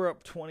 but they were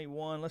up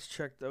 21. Let's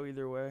check though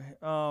either way.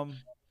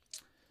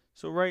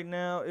 So right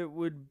now it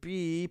would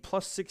be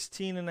plus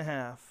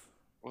 16.5.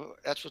 Well,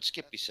 that's what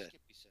Skippy said.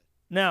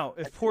 Now,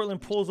 if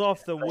Portland pulls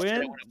off the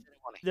win,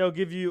 they'll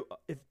give you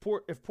if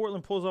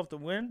Portland pulls off the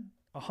win,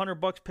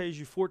 $100 pays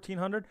you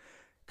 $1,400.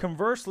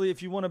 Conversely,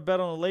 if you want to bet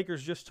on the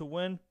Lakers just to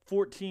win,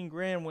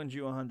 $14,000 wins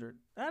you $100.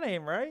 That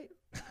ain't right.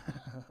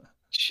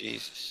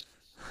 Jesus.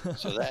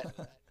 So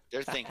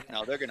they're thinking,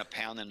 no, they're going to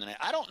pound them tonight.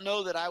 I don't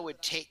know that I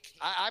would take.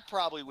 I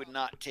probably would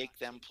not take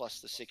them plus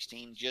the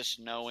 16, just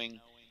knowing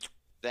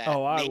that.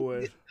 Oh, I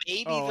would.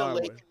 Maybe the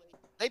Lakers. Would.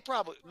 They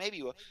probably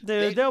maybe will.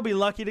 They'll be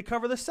lucky to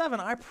cover the 7.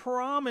 I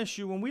promise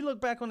you. When we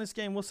look back on this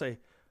game, we'll say,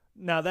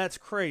 "Now that's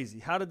crazy.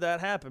 How did that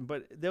happen?"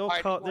 But they'll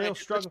struggle.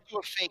 Let's do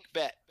a fake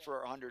bet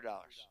for $100.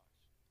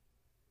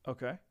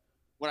 Okay.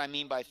 What I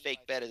mean by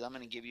fake bet is I'm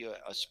going to give you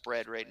a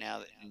spread right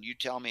now, and you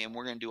tell me, and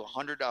we're going to do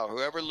 $100.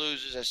 Whoever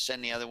loses, I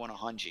send the other one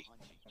 $100.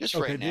 Just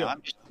right now,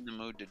 I'm just in the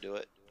mood to do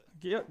it.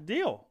 Yeah,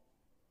 deal.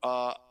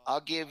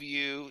 I'll give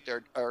you.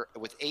 They're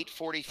with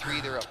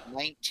 8:43. They're up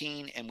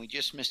 19, and we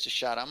just missed a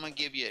shot. I'm going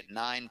to give you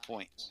 9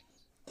 points.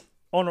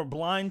 On a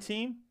blind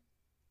team.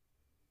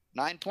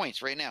 9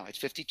 points right now. It's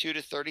 52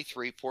 to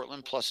 33.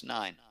 Portland plus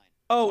 9.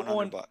 Oh,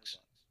 $100.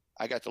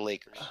 I got the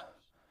Lakers.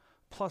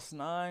 Plus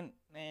 9.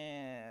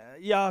 Yeah.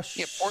 Yeah,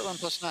 Portland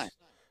plus 9.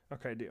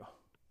 Okay, deal.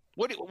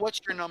 What's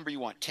your number you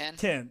want? 10?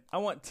 10. I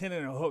want 10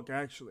 and a hook,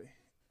 actually.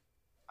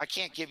 I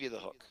can't give you the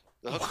hook.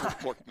 The hook will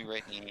pork me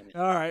right in the anus.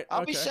 All right.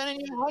 I'll be sending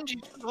you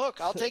 $100 for the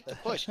hook. I'll take the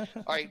push. All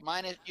right,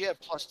 you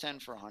have plus 10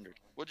 for $100.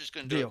 We're just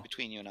going to do it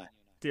between you and I.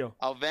 Deal.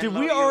 I'll Venmo Did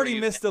we you already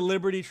miss the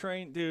Liberty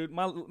train, dude?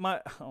 My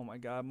oh my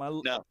God, my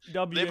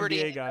WNBA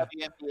Liberty guy.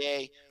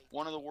 WNBA,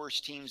 one of the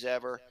worst teams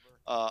ever.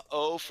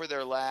 0 for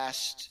their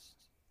last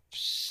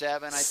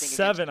 7, I think.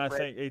 7, I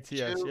think,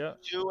 ATS,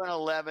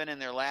 2-11 in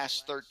their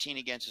last 13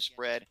 against the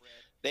spread.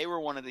 They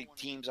were one of the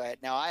teams I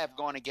had. Now, I have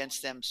gone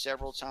against them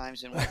several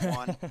times in week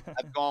 1.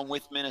 I've gone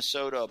with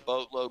Minnesota, a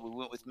boatload. We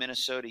went with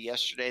Minnesota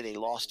yesterday. They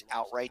lost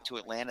outright to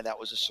Atlanta. That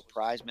was a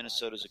surprise.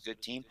 Minnesota's a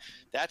good team.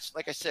 That's,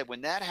 like I said,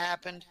 when that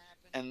happened,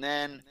 and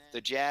then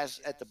the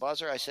Jazz at the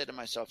buzzer, I said to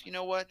myself, you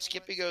know what?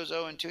 Skippy goes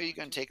 0-2. You're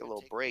going to take a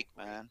little break,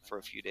 man, for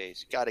a few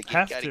days. Got to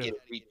get it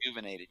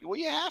rejuvenated. Well,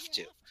 you have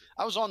to.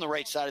 I was on the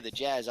right side of the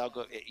Jazz. I'll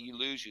go. You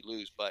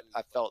lose. But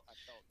I felt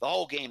the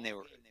whole game they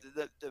were.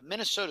 The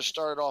Minnesota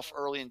started off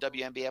early in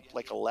WNBA up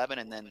like 11,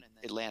 and then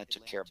Atlanta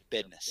took care of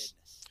business.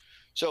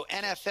 So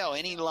NFL,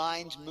 any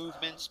lines,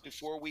 movements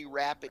before we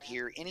wrap it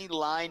here? Any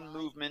line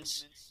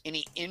movements?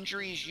 Any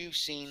injuries you've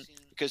seen?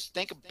 Because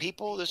think of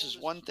people. This is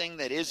one thing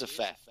that is a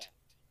fact.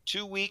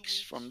 2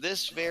 weeks from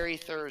this very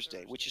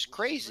Thursday, which is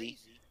crazy,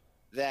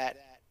 that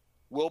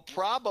we'll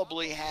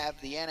probably have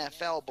the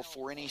NFL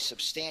before any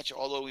substantial,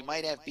 although we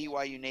might have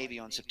BYU Navy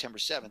on September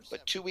 7th.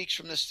 But 2 weeks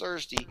from this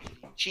Thursday,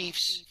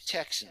 Chiefs,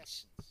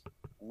 Texans,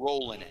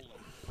 rolling it.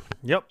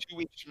 Yep. 2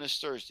 weeks from this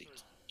Thursday.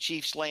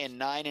 Chiefs laying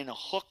 9 and a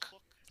hook.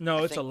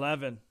 No, it's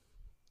 11.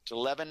 It's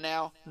 11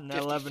 now?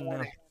 11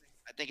 now.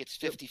 I think it's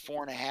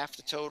 54 and a half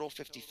the total,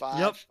 55.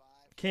 Yep.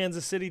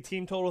 Kansas City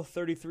team total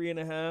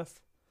 33.5.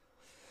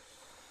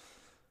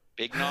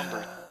 Big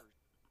number.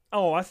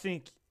 Oh, I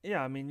think,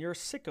 yeah, I mean, you're a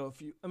sicko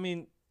if you, I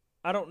mean,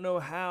 I don't know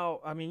how,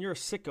 I mean, you're a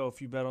sicko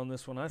if you bet on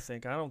this one, I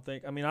think.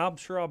 I'm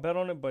sure I'll bet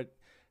on it, but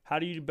how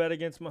do you bet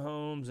against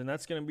Mahomes? And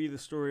that's going to be the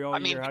story all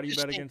year. How do you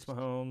bet against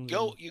Mahomes?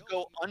 You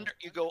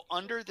go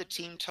under the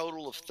team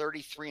total of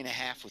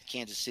 33.5 with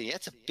Kansas City.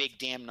 That's a big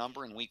damn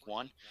number in week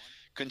 1,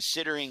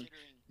 considering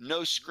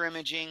no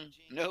scrimmaging,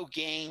 no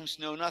games,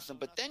 no nothing.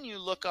 But then you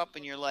look up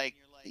and you're like,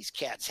 these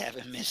cats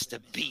haven't missed a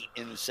beat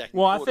in the second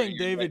quarter. I think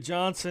David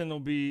Johnson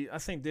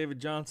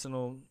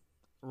will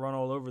run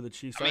all over the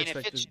Chiefs. I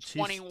expect the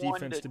Chiefs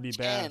defense to be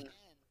bad.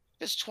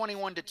 It's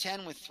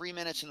 21-10 with 3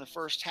 minutes in the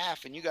first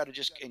half, and you got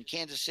to and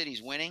Kansas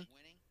City's winning.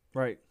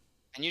 Right.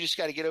 And you just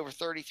got to get over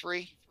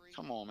 33?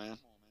 Come on, man.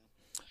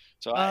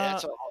 So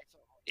that's all.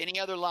 Any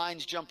other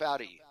lines jump out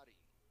at you?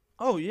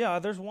 Oh, yeah,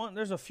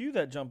 there's a few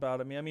that jump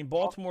out at me. I mean,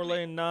 Baltimore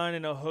laying 9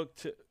 and a hook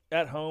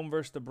at home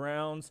versus the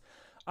Browns.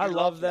 I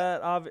love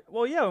that.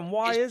 Well, yeah, and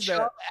why is that?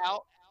 Chubb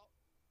out?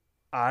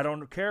 I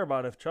don't care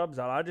about if Chubb's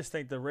out. I just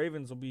think the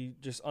Ravens will be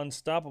just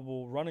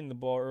unstoppable running the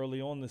ball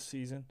early on this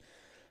season,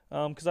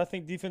 because I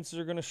think defenses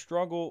are going to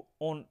struggle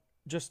on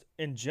just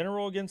in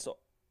general against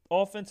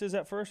offenses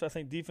at first. I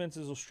think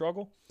defenses will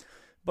struggle.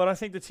 But I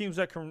think the teams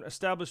that can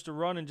establish the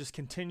run and just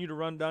continue to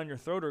run down your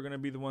throat are going to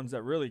be the ones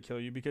that really kill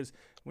you, because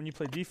when you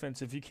play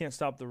defense, if you can't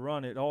stop the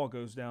run, it all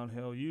goes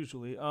downhill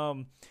usually.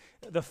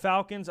 The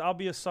Falcons, I'll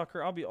be a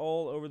sucker. I'll be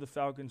all over the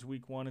Falcons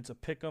week 1. It's a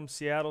pick 'em.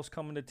 Seattle's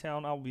coming to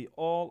town. I'll be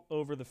all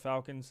over the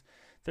Falcons.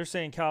 They're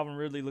saying Calvin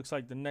Ridley looks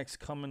like the next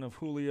coming of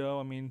Julio.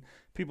 I mean,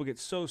 people get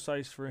so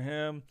psyched for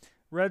him.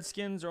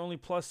 Redskins are only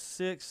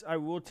 +6. I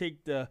will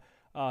take the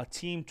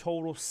team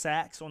total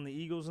sacks on the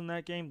Eagles in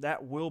that game.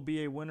 That will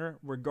be a winner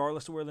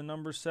regardless of where the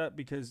number's set,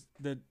 because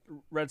the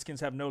Redskins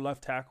have no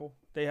left tackle.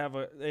 They have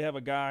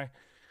a guy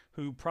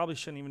who probably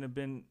shouldn't even have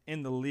been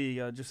in the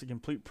league, just a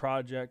complete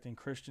project in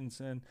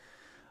Christensen,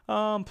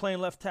 playing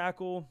left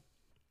tackle.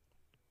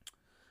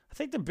 I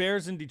think the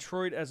Bears in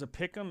Detroit as a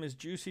pick'em is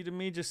juicy to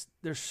me. Just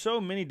there's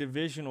so many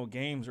divisional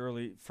games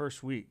early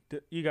first week.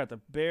 You got the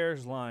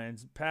Bears,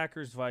 Lions,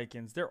 Packers,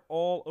 Vikings. They're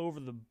all over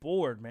the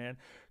board, man.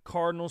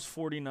 Cardinals,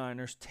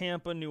 49ers,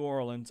 Tampa, New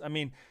Orleans. I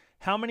mean,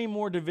 how many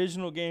more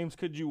divisional games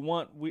could you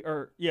want?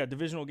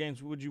 Divisional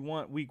games would you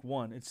want week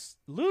 1? It's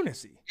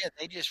lunacy. Yeah,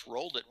 they just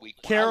rolled it week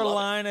 1.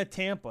 Carolina,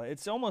 Tampa.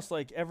 It's almost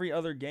like every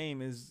other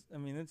game is. I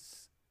mean,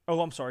 it's.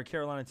 Oh, I'm sorry,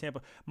 Carolina,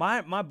 Tampa.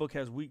 My book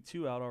has week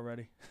 2 out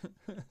already.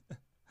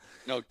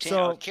 No,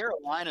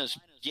 Carolina's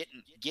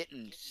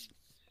getting.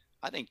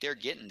 I think they're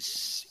getting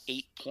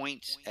 8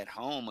 points at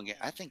home again.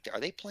 I think are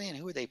they playing?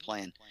 Who are they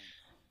playing?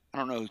 I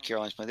don't know who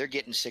Carolina's playing. They're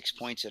getting 6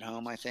 points at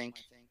home, I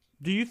think.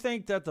 Do you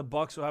think that the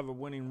Bucs will have a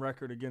winning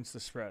record against the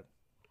spread?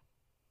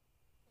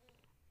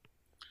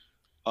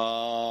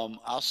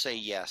 I'll say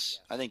yes.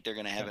 I think they're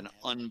going to have an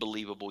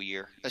unbelievable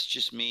year. That's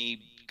just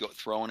me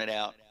throwing it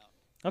out.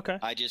 Okay.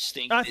 I just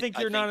think. I think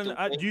you're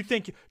not. Do you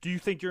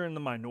think you're in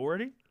the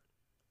minority?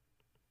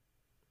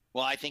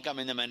 Well, I think I'm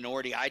in the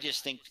minority. I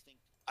think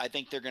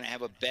they're going to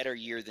have a better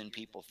year than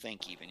people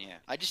think. Even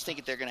I just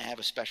think they're going to have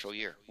a special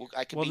year.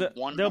 I could be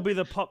one. They'll be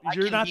the pup.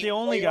 You're not the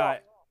only guy.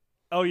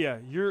 Oh yeah,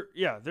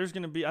 there's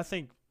going to be. I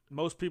think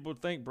most people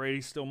think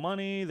Brady's still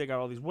money. They got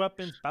all these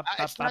weapons.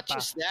 It's not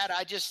just that.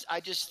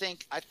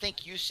 I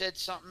think you said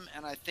something,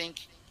 and I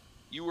think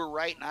you were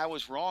right, and I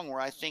was wrong.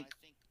 Where I think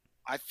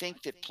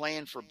that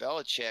playing for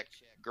Belichick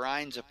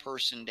grinds a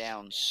person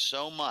down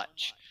so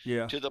much,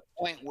 to the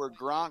point where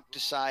Gronk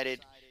decided.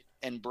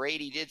 And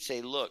Brady did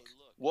say, look,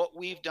 what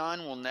we've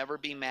done will never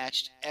be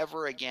matched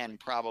ever again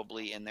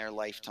probably in their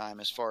lifetime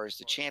as far as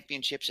the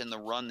championships and the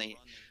run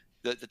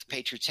that the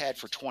Patriots had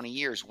for 20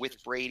 years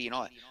with Brady and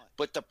all that.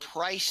 But the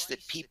price that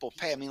people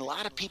pay, I mean, a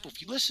lot of people,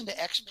 if you listen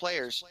to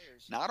ex-players,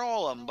 not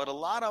all of them, but a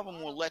lot of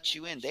them will let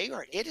you in.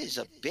 It is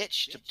a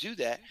bitch to do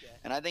that.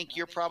 And I think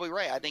you're probably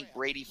right. I think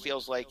Brady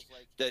feels like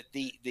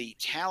the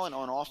talent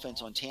on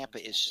offense on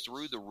Tampa is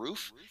through the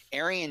roof.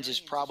 Arians is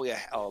probably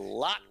a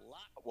lot.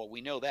 Well,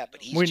 we know that,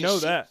 but he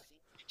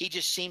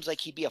just seems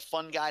like he'd be a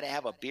fun guy to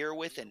have a beer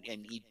with, and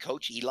he'd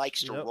coach. He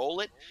likes to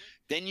roll it.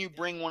 Then you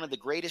bring one of the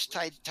greatest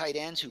tight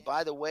ends, who,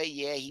 by the way,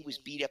 he was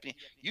beat up.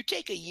 You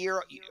take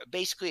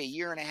basically a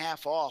year and a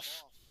half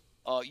off.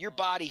 Your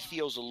body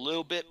feels a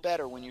little bit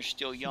better when you're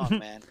still young,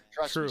 man.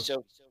 Trust me.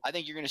 So I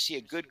think you're going to see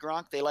a good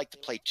Gronk. They like to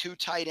play 2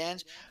 tight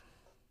ends.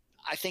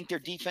 I think their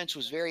defense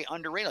was very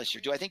underrated this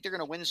year. Do I think they're going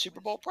to win the Super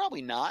Bowl?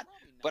 Probably not.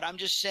 But I'm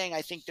just saying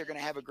I think they're going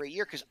to have a great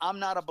year, because I'm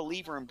not a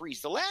believer in Breeze.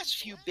 The last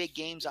few big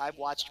games I've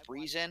watched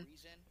Breeze in,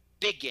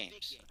 big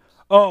games.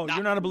 Oh,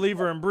 you're not a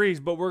believer in Breeze,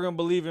 but we're going to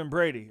believe in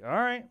Brady. All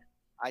right.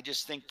 I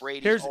just think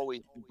Brady's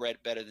always been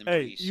better than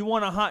Breeze. You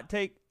want a hot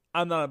take?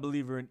 I'm not a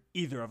believer in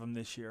either of them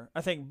this year.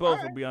 I think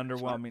both will be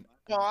underwhelming.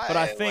 But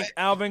I think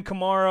Alvin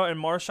Kamara and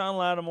Marshawn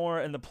Lattimore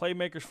and the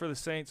playmakers for the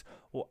Saints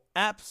will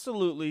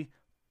absolutely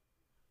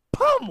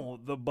pummel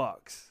the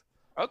Bucs.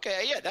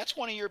 Okay, yeah, that's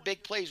one of your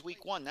big plays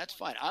week 1. That's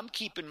fine. I'm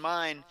keeping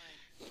mine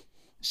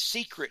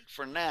secret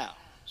for now.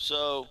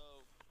 So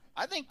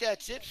I think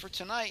that's it for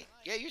tonight.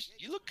 Yeah,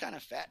 you look kind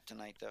of fat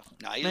tonight, though.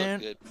 No, you Man,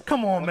 look good.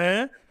 come on,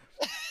 man.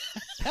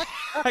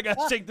 I got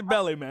to shake the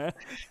belly, man.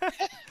 Look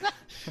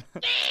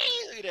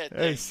at that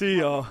Hey, thing. see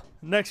y'all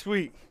next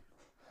week.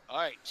 All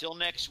right, till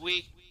next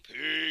week.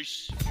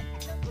 Peace.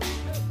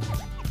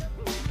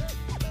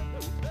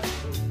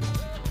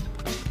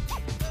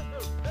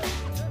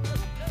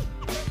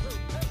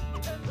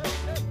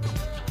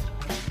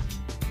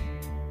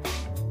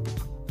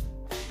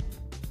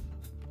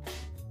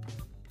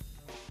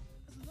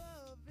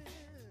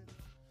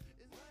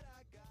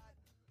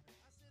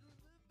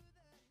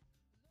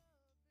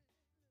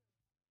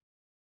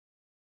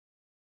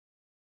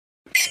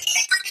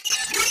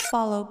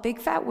 Follow Big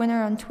Fat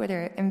Winner on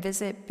Twitter and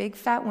visit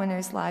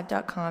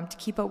BigFatWinnersLive.com to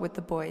keep up with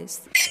the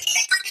boys.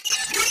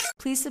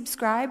 Please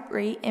subscribe,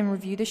 rate, and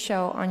review the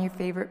show on your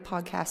favorite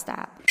podcast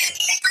app.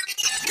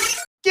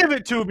 Give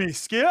it to me,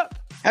 Skip.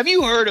 Have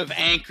you heard of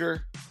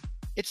Anchor?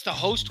 It's the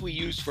host we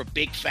use for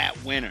Big Fat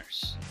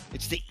Winners.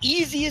 It's the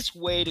easiest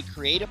way to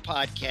create a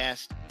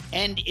podcast,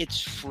 and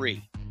it's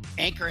free.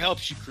 Anchor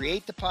helps you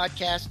create the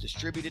podcast,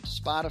 distribute it to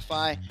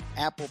Spotify,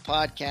 Apple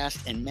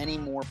Podcasts, and many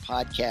more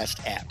podcast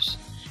apps.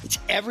 It's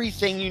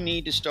everything you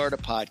need to start a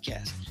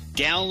podcast.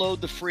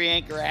 Download the free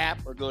Anchor app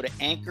or go to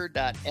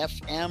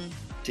anchor.fm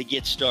to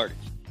get started.